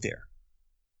go there,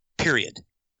 period.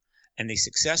 And they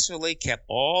successfully kept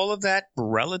all of that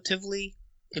relatively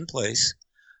in place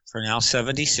for now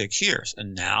 76 years.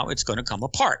 And now it's going to come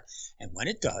apart. And when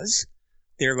it does,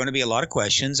 there are going to be a lot of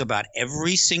questions about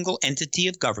every single entity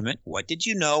of government. What did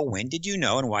you know? When did you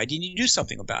know? And why didn't you do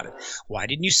something about it? Why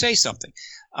didn't you say something?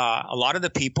 A lot of the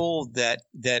people that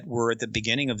were at the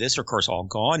beginning of this are, of course, all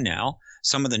gone now.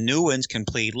 Some of the new ones can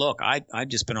plead, look, I've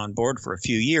just been on board for a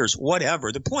few years,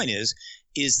 whatever. The point is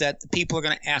that the people are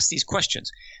going to ask these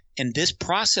questions. And this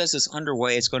process is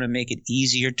underway. It's going to make it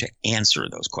easier to answer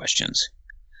those questions.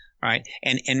 Right?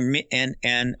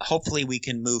 And hopefully we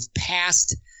can move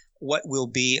past what will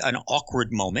be an awkward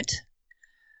moment.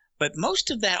 But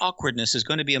most of that awkwardness is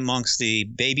going to be amongst the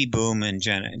baby boom and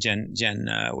Gen Ys,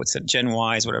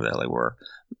 whatever the hell they were,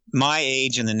 my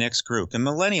age and the next group. The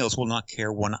millennials will not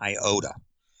care one iota.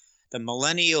 The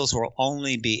millennials will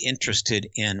only be interested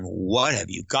in what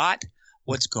have you got,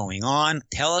 what's going on,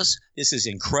 tell us, this is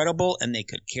incredible, and they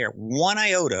could care one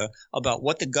iota about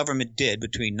what the government did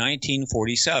between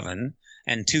 1947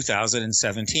 and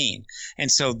 2017.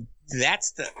 And so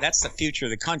that's the future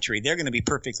of the country. They're going to be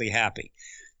perfectly happy.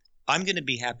 I'm going to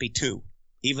be happy too,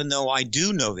 even though I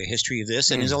do know the history of this,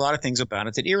 and there's a lot of things about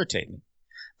it that irritate me.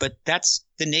 But that's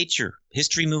the nature.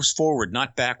 History moves forward,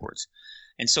 not backwards.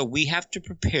 And so we have to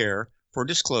prepare for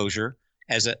disclosure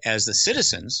as the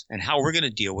citizens and how we're going to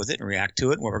deal with it and react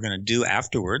to it and what we're going to do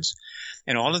afterwards.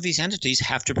 And all of these entities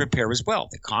have to prepare as well.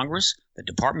 The Congress, the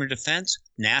Department of Defense,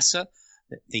 NASA,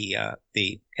 the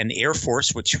Air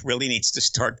Force, which really needs to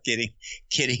start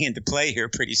getting into play here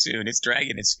pretty soon. It's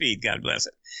dragging its feet, God bless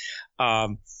it,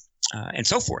 and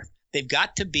so forth. They've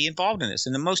got to be involved in this.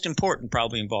 And the most important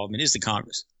probably involvement is the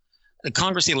Congress. The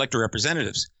Congress, the elected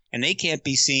representatives. And they can't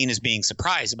be seen as being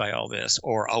surprised by all this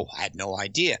or, oh, I had no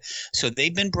idea. So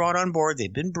they've been brought on board.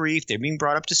 They've been briefed. They're being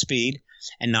brought up to speed.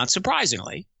 And not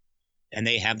surprisingly, and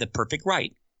they have the perfect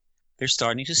right, they're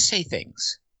starting to say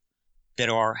things that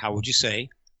are, how would you say,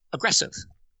 aggressive.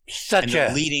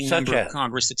 The leading member of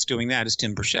Congress that's doing that is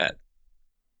Tim Burchett.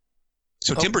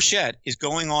 So Tim Burchett is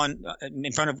going on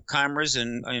in front of cameras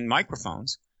and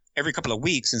microphones every couple of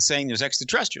weeks and saying there's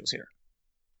extraterrestrials here.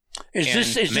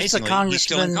 Is this a congressman he's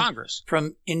still in Congress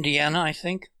from Indiana, I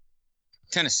think?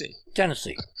 Tennessee.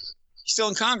 He's still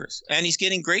in Congress, and he's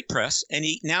getting great press. And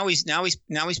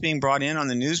he's being brought in on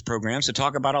the news programs to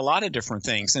talk about a lot of different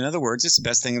things. In other words, it's the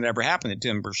best thing that ever happened to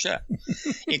Tim Burchett.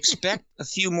 Expect a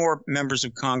few more members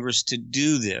of Congress to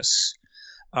do this.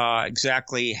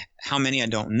 Exactly how many, I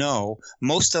don't know.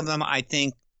 Most of them, I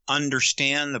think,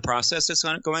 understand the process that's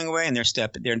going away, and they're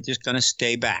just going to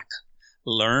stay back,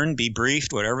 learn, be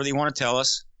briefed, whatever they want to tell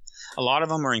us. A lot of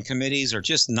them are in committees or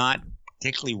just not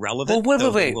particularly relevant.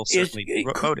 Well, wait. Will certainly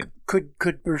vote.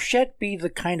 Could Bassett be the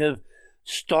kind of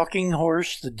stalking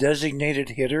horse, the designated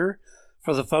hitter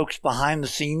for the folks behind the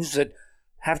scenes that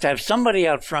have to have somebody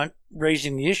out front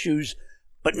raising the issues,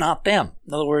 but not them?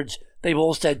 In other words, they've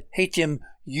all said, "Hey, Tim,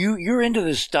 you're into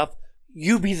this stuff.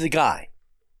 You be the guy."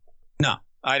 No,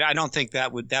 I don't think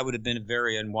that would have been a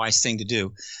very unwise thing to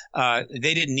do.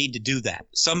 They didn't need to do that.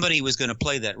 Somebody was going to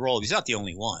play that role. He's not the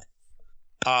only one.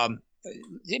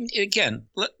 Again,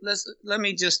 let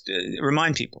me just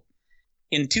remind people.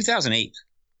 In 2008,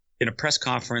 in a press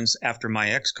conference after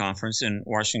my ex conference in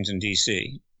Washington,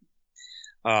 D.C.,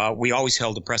 we always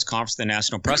held a press conference at the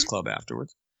National Press Club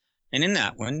afterwards. And in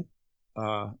that one,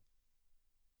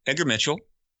 Edgar Mitchell,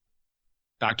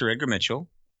 Dr. Edgar Mitchell,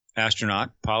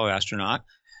 Apollo astronaut,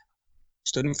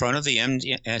 stood in front of the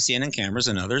CNN cameras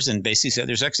and others and basically said,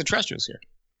 "There's extraterrestrials here."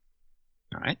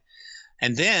 All right.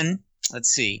 And then, let's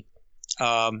see,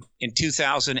 in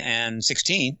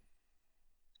 2016,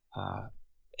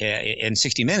 in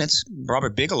 60 Minutes,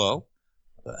 Robert Bigelow,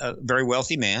 a very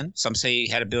wealthy man, some say he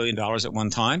had $1 billion at one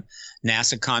time,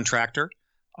 NASA contractor,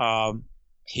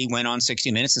 he went on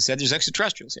 60 Minutes and said, "There's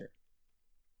extraterrestrials here."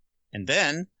 And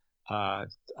then a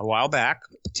while back,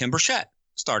 Tim Burchett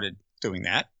started doing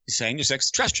that, saying there's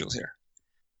extraterrestrials here.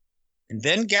 And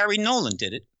then Gary Nolan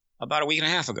did it about a week and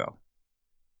a half ago.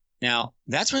 Now,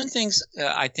 that's when things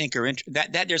I think are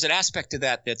that there's an aspect to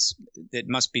that that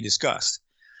must be discussed.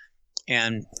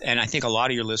 And I think a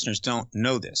lot of your listeners don't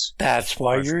know this. That's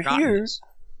why you're here.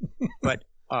 But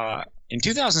in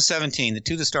 2017, the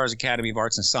To the Stars Academy of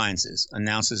Arts and Sciences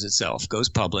announces itself, goes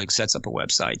public, sets up a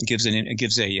website, and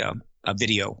gives a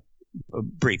video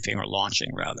briefing, or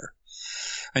launching rather.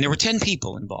 And there were 10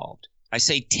 people involved. I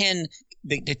say 10,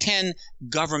 the 10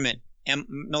 government and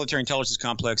military intelligence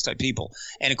complex type people.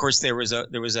 And of course, there was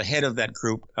a head of that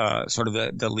group, sort of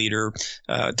the leader,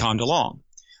 Tom DeLonge.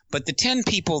 But the 10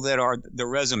 people that are the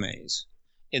resumes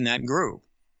in that group,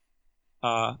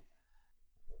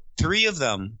 3 of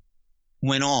them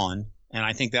went on, and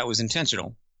I think that was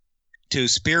intentional, to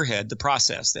spearhead the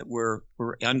process that we're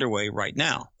underway right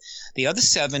now. The other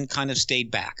 7 kind of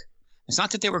stayed back. It's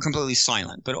not that they were completely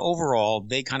silent, but overall,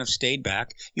 they kind of stayed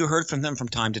back. You heard from them from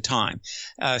time to time.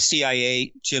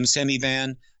 CIA, Jim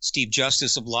Semivan, Steve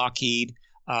Justice of Lockheed,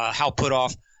 Hal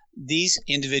Puthoff. These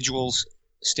individuals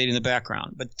stayed in the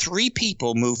background. But 3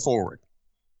 people moved forward.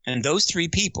 And those 3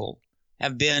 people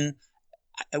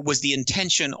was the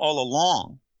intention all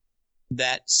along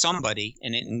that somebody,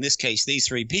 and in this case, these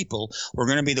 3 people, were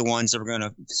going to be the ones that were going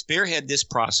to spearhead this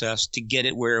process to get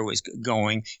it where it was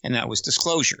going, and that was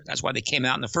disclosure. That's why they came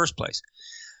out in the first place.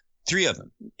 3 of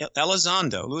them. Luis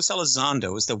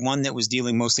Elizondo is the one that was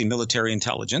dealing mostly military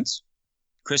intelligence.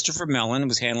 Christopher Mellon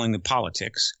was handling the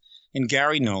politics, and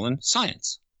Gary Nolan,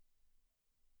 science.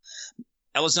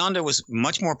 Elizondo was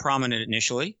much more prominent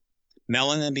initially.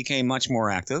 Mellon then became much more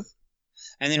active.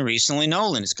 And then recently,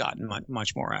 Nolan has gotten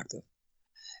much more active.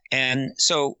 And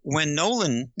so when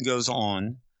Nolan goes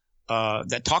on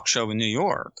that talk show in New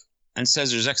York and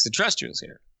says there's extraterrestrials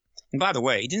here, and by the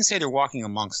way, he didn't say they're walking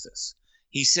amongst us.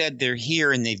 He said they're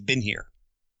here and they've been here,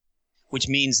 which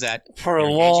means that for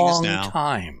a long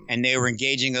time. And they were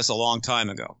engaging us a long time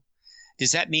ago.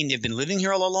 Does that mean they've been living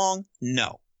here all along?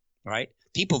 No, right?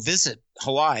 People visit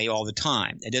Hawaii all the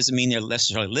time. It doesn't mean they're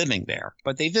necessarily living there,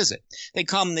 but they visit. They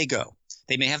come, they go.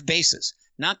 They may have bases.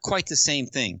 Not quite the same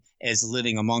thing as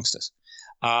living amongst us.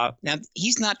 Now,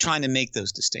 he's not trying to make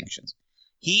those distinctions.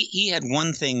 He had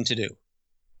one thing to do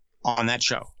on that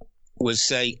show, was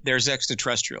say there's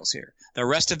extraterrestrials here. The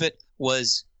rest of it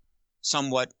was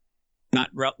somewhat not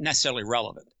necessarily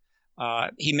relevant.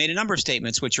 He made a number of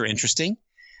statements which are interesting,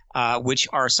 which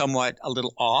are somewhat a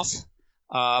little off,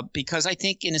 because I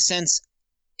think in a sense,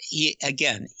 he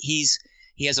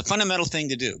has a fundamental thing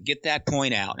to do, get that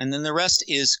point out. And then the rest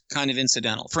is kind of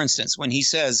incidental. For instance, when he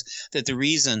says that the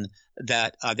reason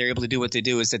that they're able to do what they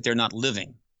do is that they're not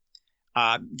living,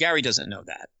 Gary doesn't know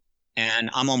that.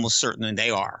 And I'm almost certain that they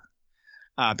are.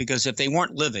 Because if they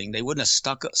weren't living, they wouldn't have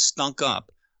stunk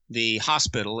up the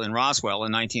hospital in Roswell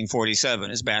in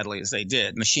 1947 as badly as they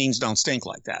did. Machines don't stink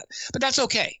like that. But that's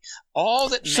okay. All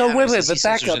that matters is he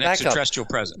says there's an extraterrestrial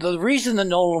presence. The reason that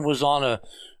Nolan was on a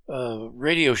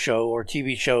radio show or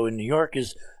TV show in New York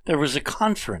is there was a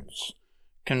conference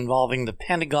involving the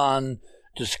Pentagon,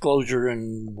 disclosure,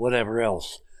 and whatever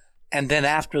else. And then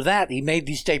after that, he made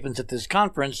these statements at this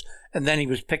conference, and then he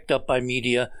was picked up by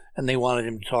media, and they wanted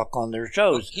him to talk on their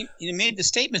shows. He made the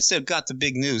statements that got the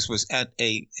big news was at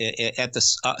the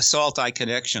Salt Eye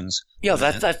Connections. Yeah,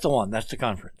 that's the one. That's the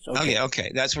conference.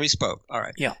 Okay. That's where he spoke. All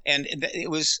right. Yeah. And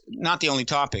it was not the only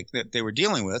topic that they were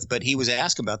dealing with, but he was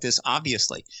asked about this,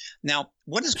 obviously. Now,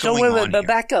 what is going on but here?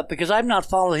 back up, because I've not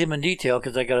followed him in detail,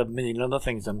 because I got a million other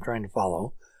things I'm trying to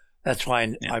follow. That's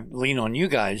why I lean on you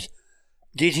guys.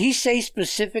 Did he say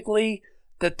specifically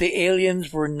that the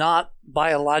aliens were not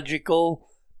biological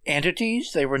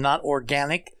entities? They were not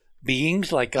organic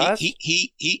beings like us?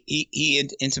 He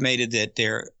intimated that they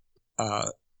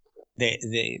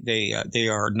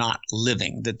are not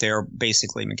living, that they're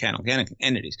basically mechanical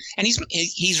entities. And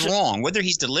he's wrong. Whether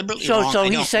he's deliberately wrong, so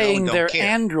he's saying they're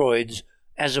androids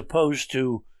as opposed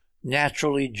to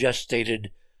naturally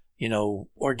gestated,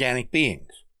 organic beings.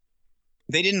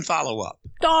 They didn't follow up.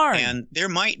 Darn. And there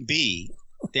might be,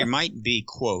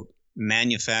 quote,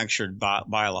 manufactured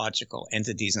biological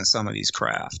entities in some of these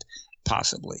craft,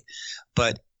 possibly.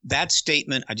 But that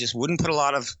statement, I just wouldn't put a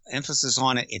lot of emphasis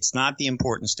on it. It's not the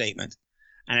important statement.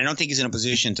 And I don't think he's in a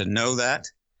position to know that.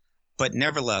 But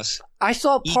nevertheless, I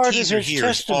thought part of his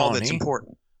testimony, all that's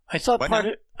important. I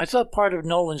thought part of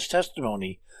Nolan's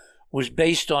testimony was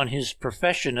based on his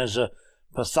profession as a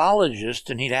pathologist,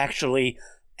 and he'd actually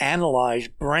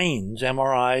analyzed brains,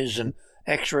 MRIs and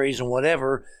X-rays and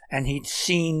whatever, and he'd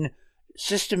seen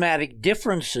systematic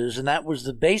differences, and that was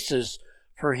the basis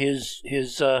for his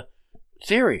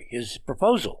theory, his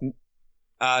proposal.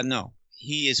 No.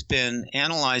 He has been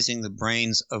analyzing the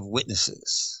brains of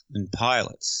witnesses and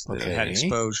pilots that have had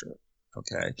exposure.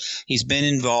 Okay. He's been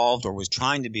involved, or was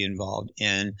trying to be involved,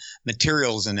 in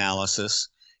materials analysis.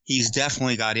 He's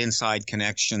definitely got inside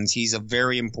connections. He's a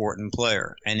very important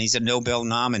player, and he's a Nobel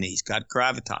nominee. He's got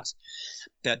gravitas.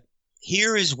 That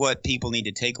here is what people need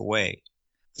to take away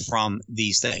from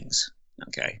these things.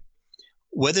 Okay.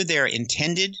 Whether they're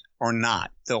intended or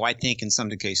not, though I think in some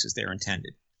cases they're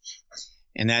intended.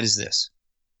 And that is this.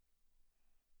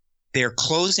 They're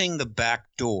closing the back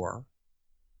door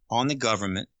on the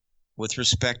government with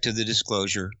respect to the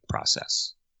disclosure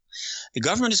process. The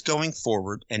government is going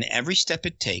forward, and every step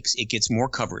it takes, it gets more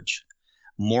coverage,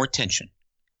 more attention,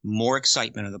 more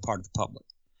excitement on the part of the public.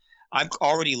 I've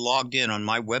already logged in on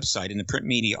my website in the print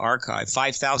media archive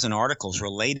 5,000 articles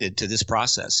related to this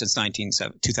process since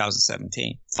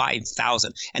 2017.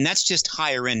 5,000. And that's just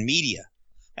higher end media.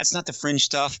 That's not the fringe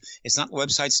stuff. It's not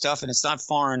website stuff, and it's not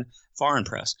foreign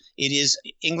press. It is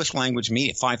English language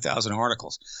media, 5,000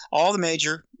 articles. All the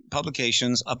major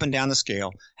publications up and down the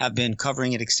scale have been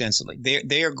covering it extensively.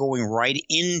 They are going right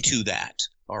into that,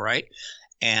 all right?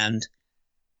 And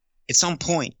at some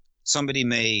point, somebody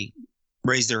may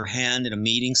raise their hand in a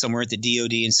meeting somewhere at the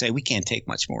DOD and say, we can't take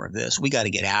much more of this. We got to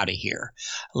get out of here.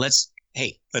 Let's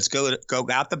go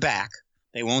out the back.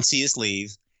 They won't see us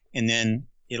leave, and then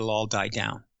it'll all die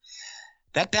down.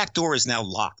 That back door is now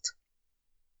locked.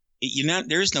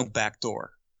 There is no back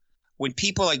door. When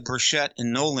people like Bassett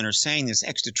and Nolan are saying there's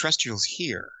extraterrestrials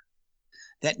here,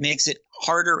 that makes it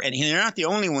harder. And they're not the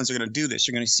only ones that are going to do this.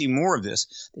 You're going to see more of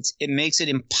this. It makes it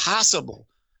impossible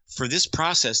for this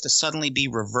process to suddenly be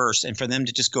reversed and for them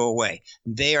to just go away.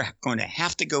 They are going to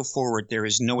have to go forward. There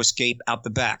is no escape out the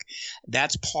back.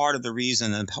 That's part of the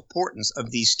reason and importance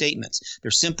of these statements. They're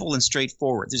simple and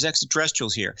straightforward. There's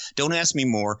extraterrestrials here. Don't ask me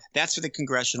more. That's for the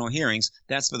congressional hearings.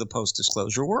 That's for the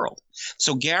post-disclosure world.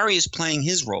 So Gary is playing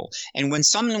his role. And when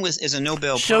someone is a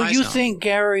Nobel Prize... So you think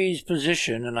Gary's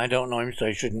position, and I don't know him, so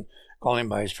I shouldn't call him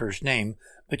by his first name,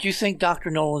 but you think Dr.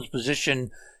 Nolan's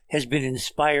position has been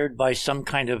inspired by some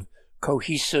kind of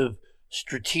cohesive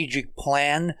strategic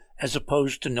plan, as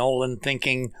opposed to Nolan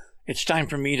thinking it's time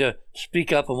for me to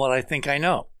speak up on what I think I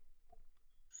know?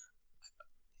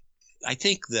 I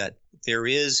think that there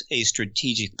is a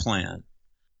strategic plan,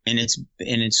 and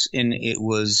it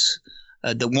was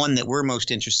the one that we're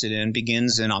most interested in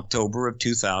begins in October of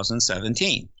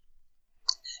 2017.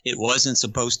 It wasn't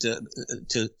supposed to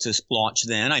launch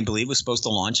then. I believe it was supposed to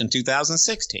launch in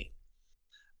 2016.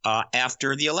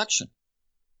 After the election,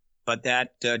 but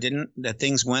that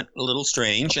things went a little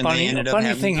strange, and they ended up having a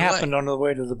funny thing happened on the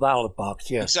way to the ballot box.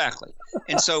 Yes, exactly.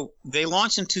 And so they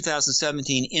launched in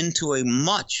 2017 into a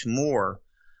much more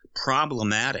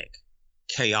problematic,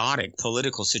 chaotic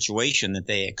political situation that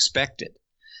they expected,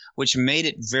 which made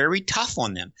it very tough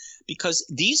on them, because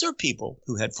these are people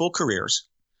who had full careers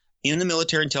in the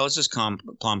military intelligence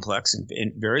complex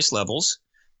in various levels,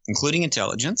 including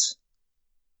intelligence.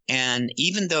 And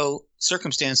even though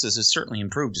circumstances have certainly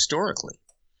improved historically,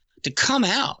 to come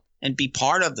out and be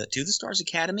part of to the Stars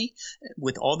Academy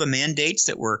with all the mandates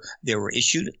that were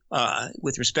issued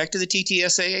with respect to the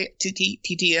TTSAAS.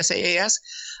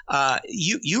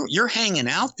 You're hanging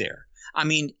out there. I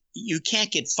mean, you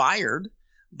can't get fired,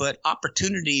 but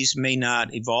opportunities may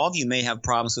not evolve. You may have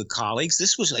problems with colleagues.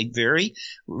 This was a very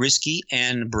risky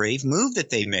and brave move that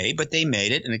they made, but they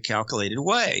made it in a calculated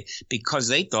way because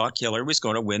they thought Hillary was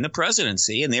going to win the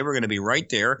presidency and they were going to be right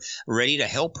there ready to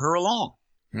help her along.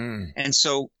 And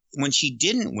so when she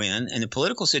didn't win and the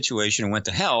political situation went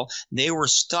to hell, they were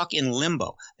stuck in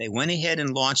limbo. They went ahead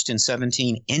and launched in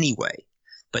 2017 anyway,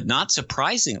 but not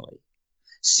surprisingly.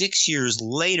 6 years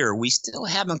later, we still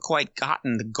haven't quite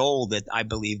gotten the goal that I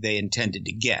believe they intended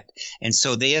to get. And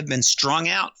so they have been strung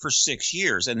out for 6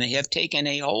 years, and they have taken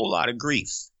a whole lot of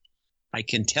grief. I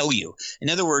can tell you. In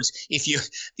other words, if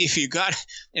you got,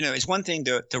 it's one thing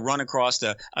to run across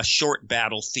a short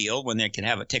battlefield when they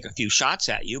can take a few shots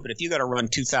at you, but if you got to run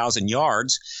 2,000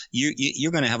 yards,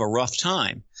 you're going to have a rough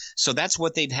time. So that's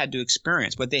what they've had to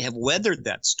experience. But they have weathered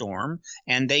that storm,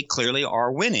 and they clearly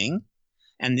are winning.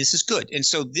 And this is good. And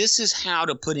so this is how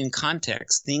to put in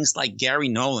context things like Gary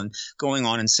Nolan going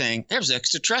on and saying, there's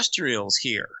extraterrestrials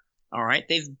here. All right.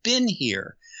 They've been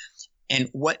here.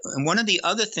 And one of the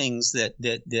other things that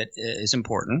is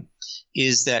important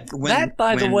is that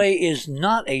by the way, is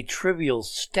not a trivial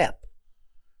step.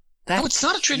 No, it's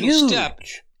not a trivial step.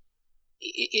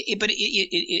 But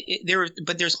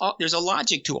there's a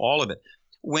logic to all of it.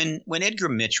 When Edgar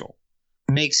Mitchell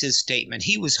makes his statement,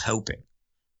 he was hoping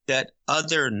that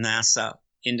other NASA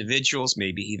individuals,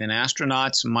 maybe even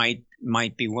astronauts,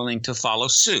 might be willing to follow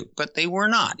suit, but they were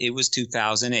not. It was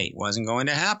 2008. Wasn't going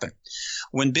to happen.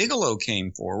 When Bigelow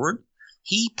came forward,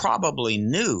 he probably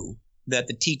knew that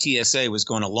the TTSA was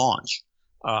going to launch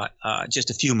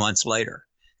just a few months later.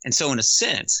 And so in a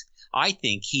sense, I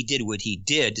think he did what he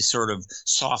did to sort of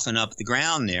soften up the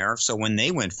ground there. So when they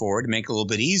went forward, to make it a little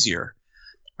bit easier.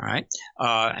 All right.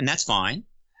 And that's fine.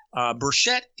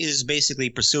 Bassett is basically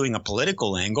pursuing a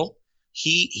political angle.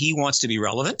 He wants to be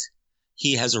relevant.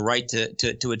 He has a right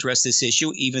to address this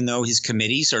issue, even though his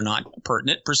committees are not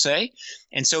pertinent per se.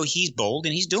 And so he's bold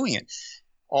and he's doing it.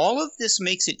 All of this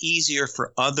makes it easier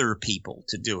for other people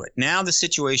to do it. Now the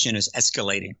situation is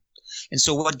escalating. And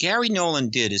so what Gary Nolan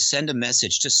did is send a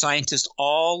message to scientists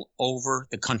all over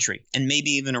the country and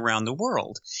maybe even around the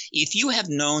world. If you have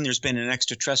known there's been an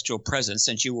extraterrestrial presence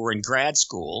since you were in grad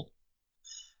school,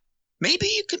 maybe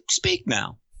you could speak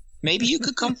now. Maybe you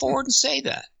could come forward and say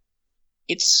that.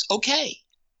 It's okay.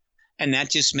 And that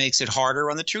just makes it harder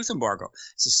on the truth embargo.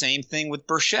 It's the same thing with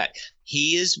Bassett.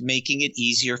 He is making it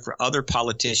easier for other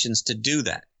politicians to do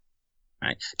that.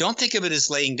 Right? Don't think of it as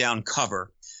laying down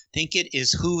cover. Think it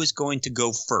is who is going to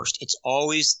go first. It's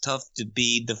always tough to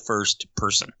be the first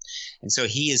person. And so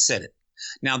he has said it.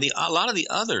 Now, a lot of the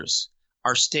others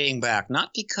are staying back, not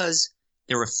because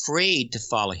they're afraid to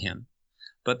follow him,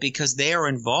 but because they are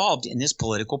involved in this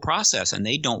political process and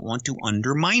they don't want to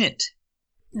undermine it.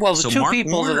 Well, the so two Mark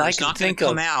people Warner that I is can not going think to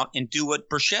come of, out and do what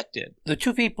Bassett did. the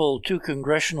two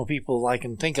congressional people I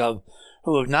can think of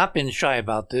who have not been shy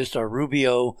about this are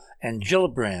Rubio and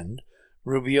Gillibrand.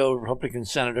 Rubio, Republican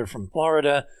senator from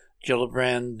Florida,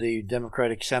 Gillibrand, the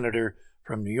Democratic senator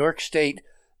from New York State.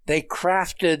 They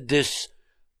crafted this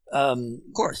Of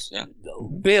course, yeah.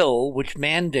 bill which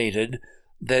mandated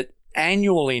that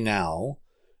annually now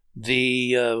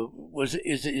the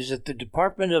is it the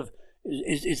Department of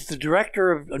is the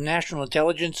Director of National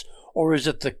Intelligence, or is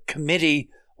it the committee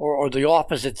or the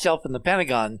office itself in the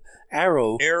Pentagon,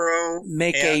 Arrow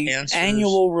make an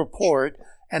annual report,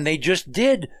 and they just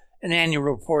did an annual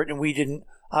report, and we didn't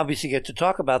obviously get to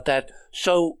talk about that.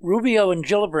 So Rubio and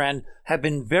Gillibrand have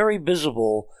been very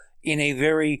visible in a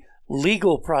very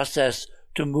legal process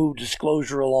to move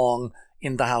disclosure along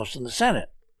in the House and the Senate.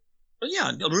 Well,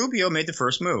 yeah, Rubio made the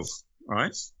first move, all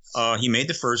right? He made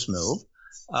the first move.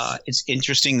 It's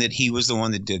interesting that he was the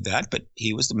one that did that, but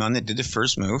he was the one that did the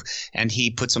first move, and he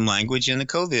put some language in the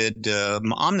COVID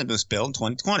omnibus bill in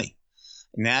 2020.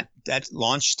 And that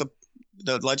launched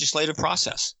the legislative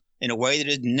process in a way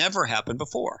that had never happened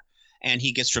before. And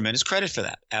he gets tremendous credit for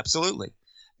that, absolutely.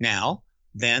 Now,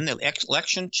 then the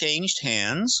election changed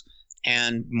hands,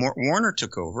 and Warner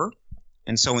took over.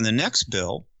 And so in the next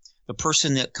bill, the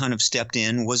person that kind of stepped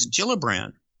in was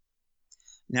Gillibrand.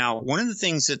 Now, one of the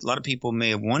things that a lot of people may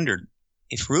have wondered,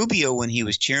 if Rubio, when he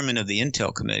was chairman of the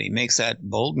Intel Committee, makes that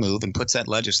bold move and puts that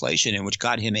legislation in, which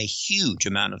got him a huge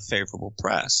amount of favorable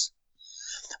press,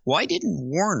 why didn't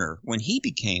Warner, when he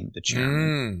became the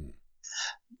chairman,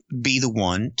 be the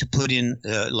one to put in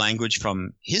language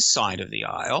from his side of the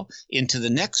aisle into the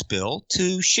next bill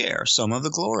to share some of the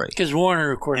glory. Because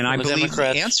Warner, of course, and I believe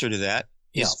Democrats, the answer to that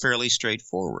is fairly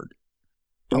straightforward.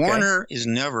 Okay. Warner is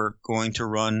never going to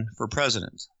run for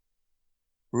president.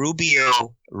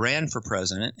 Rubio ran for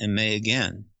president and may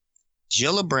again.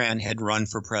 Gillibrand had run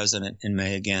for president and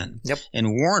may again. Yep.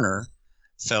 And Warner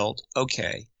felt,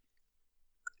 okay,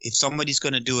 if somebody's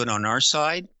going to do it on our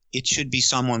side, it should be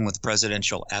someone with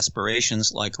presidential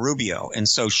aspirations like Rubio. And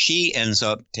so she ends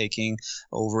up taking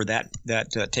over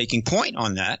taking point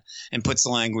on that and puts the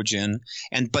language in.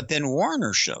 But then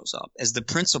Warner shows up as the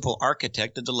principal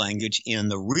architect of the language in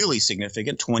the really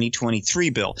significant 2023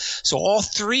 bill. So all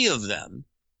three of them,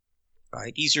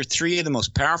 right? These are three of the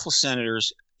most powerful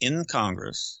senators in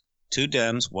Congress, 2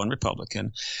 Dems, 1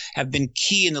 Republican, have been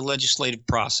key in the legislative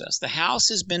process. The House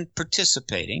has been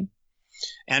participating.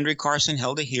 Andre Carson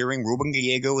held a hearing. Ruben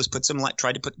Gallego has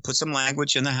tried to put some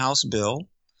language in the House bill.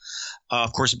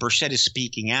 Of course, Bassett is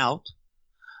speaking out,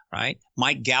 right?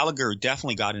 Mike Gallagher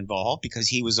definitely got involved because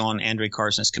he was on Andre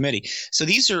Carson's committee. So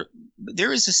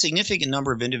there is a significant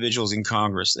number of individuals in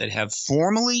Congress that have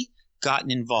formally gotten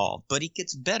involved, but it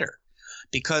gets better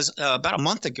because about a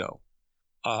month ago,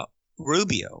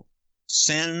 Rubio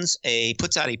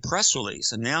puts out a press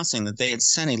release announcing that they had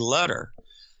sent a letter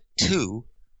to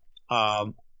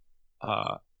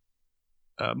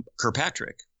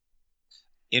Kirkpatrick,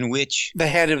 in which the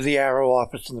head of the Arrow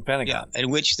office in the Pentagon, in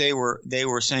which they were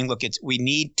saying, look, we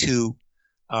need to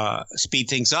speed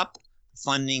things up.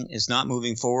 Funding is not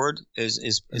moving forward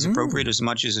as appropriate as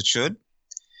much as it should.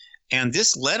 And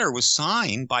this letter was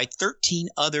signed by 13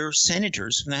 other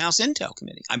senators from the House Intel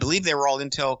Committee. I believe they were all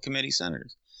Intel Committee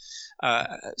senators.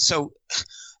 So,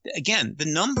 again, the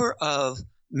number of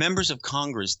members of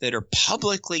Congress that are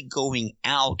publicly going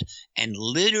out and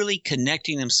literally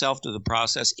connecting themselves to the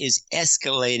process is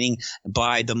escalating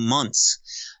by the months.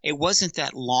 It wasn't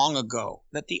that long ago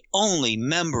that the only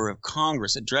member of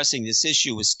Congress addressing this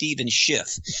issue was Stephen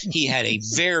Schiff. He had a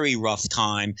very rough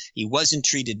time. He wasn't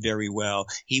treated very well.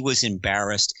 He was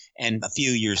embarrassed, and a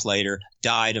few years later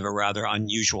died of a rather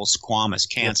unusual squamous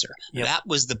cancer. Yep. That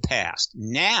was the past.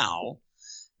 Now,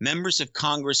 members of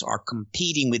Congress are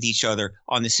competing with each other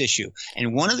on this issue.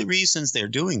 And one of the reasons they're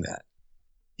doing that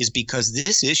is because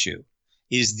this issue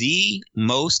is the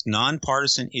most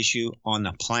nonpartisan issue on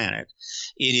the planet.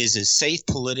 It is as safe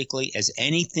politically as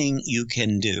anything you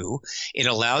can do. It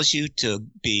allows you to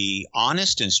be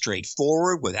honest and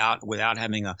straightforward without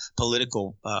having a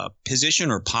political position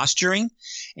or posturing.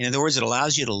 In other words, it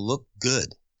allows you to look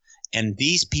good. And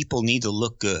these people need to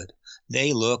look good.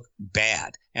 They look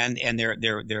bad, and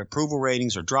their approval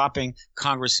ratings are dropping.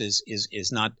 Congress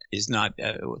is not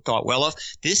thought well of.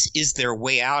 This is their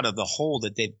way out of the hole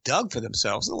that they've dug for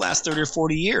themselves the last 30 or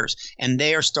 40 years, and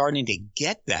they are starting to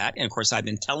get that. And of course, I've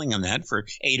been telling them that for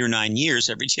 8 or 9 years,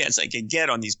 every chance I can get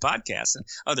on these podcasts and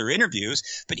other interviews.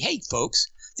 But hey, folks,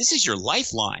 this is your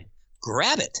lifeline.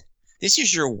 Grab it. This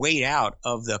is your way out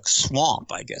of the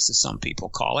swamp, I guess, as some people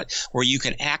call it, where you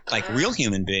can act like real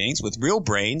human beings with real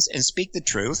brains and speak the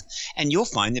truth, and you'll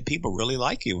find that people really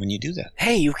like you when you do that.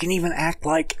 Hey, you can even act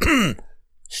like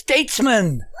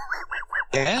statesmen.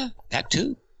 Yeah, that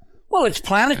too. Well, it's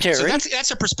planetary. So that's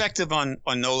a perspective on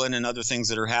Nolan and other things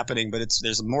that are happening, but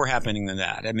there's more happening than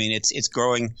that. I mean, it's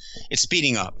growing, it's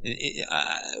speeding up.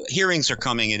 Hearings are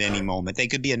coming at any moment. They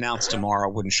could be announced tomorrow.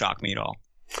 Wouldn't shock me at all.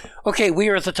 Okay, we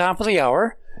are at the top of the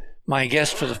hour. My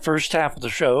guest for the first half of the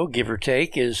show, give or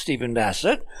take, is Stephen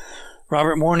Bassett.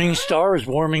 Robert Morningstar is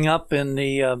warming up in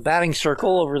the batting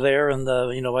circle over there in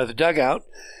by the dugout.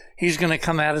 He's going to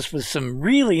come at us with some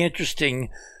really interesting,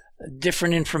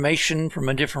 different information from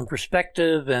a different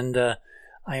perspective, and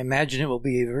I imagine it will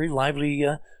be a very lively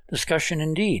discussion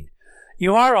indeed.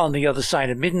 You are on the other side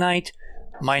of midnight.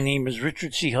 My name is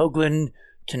Richard C. Hoagland.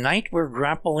 Tonight we're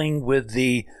grappling with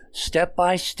the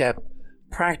step-by-step,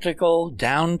 practical,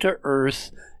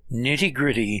 down-to-earth,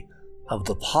 nitty-gritty of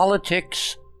the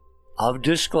politics of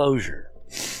disclosure.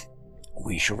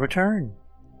 We shall return.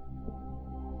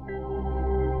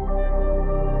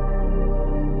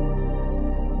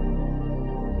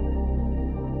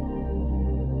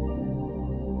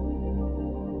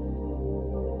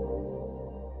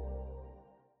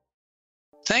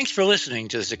 Thanks for listening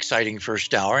to this exciting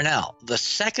first hour. Now, the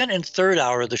second and third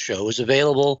hour of the show is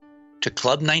available to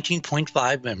Club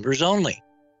 19.5 members only.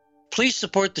 Please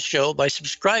support the show by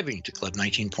subscribing to Club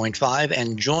 19.5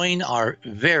 and join our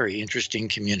very interesting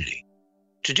community.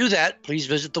 To do that, please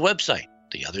visit the website,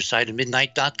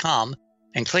 theothersideofmidnight.com,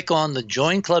 and click on the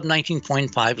Join Club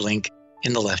 19.5 link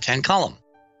in the left-hand column.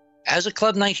 As a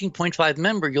Club 19.5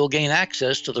 member, you'll gain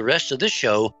access to the rest of this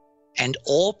show and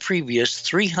all previous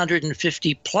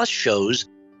 350 plus shows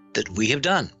that we have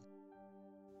done.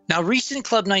 Now, recent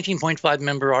Club 19.5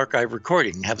 member archive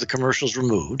recordings have the commercials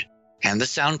removed and the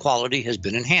sound quality has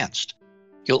been enhanced.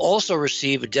 You'll also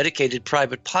receive a dedicated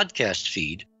private podcast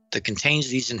feed that contains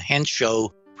these enhanced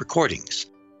show recordings.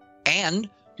 And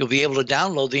you'll be able to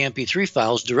download the MP3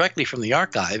 files directly from the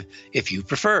archive if you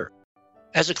prefer.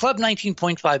 As a Club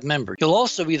 19.5 member, you'll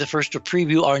also be the first to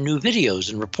preview our new videos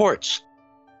and reports.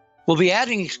 We'll be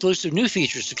adding exclusive new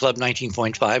features to Club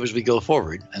 19.5 as we go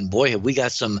forward, and boy, have we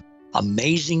got some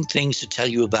amazing things to tell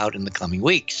you about in the coming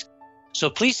weeks. So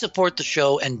please support the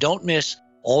show and don't miss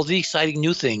all the exciting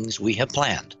new things we have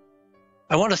planned.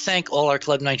 I want to thank all our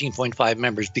Club 19.5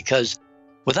 members because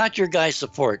without your guys'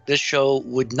 support, this show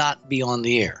would not be on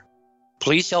the air.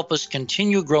 Please help us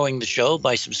continue growing the show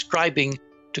by subscribing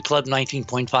to Club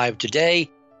 19.5 today.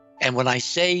 And when I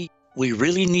say we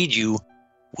really need you,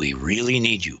 we really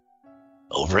need you.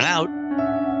 Over and out.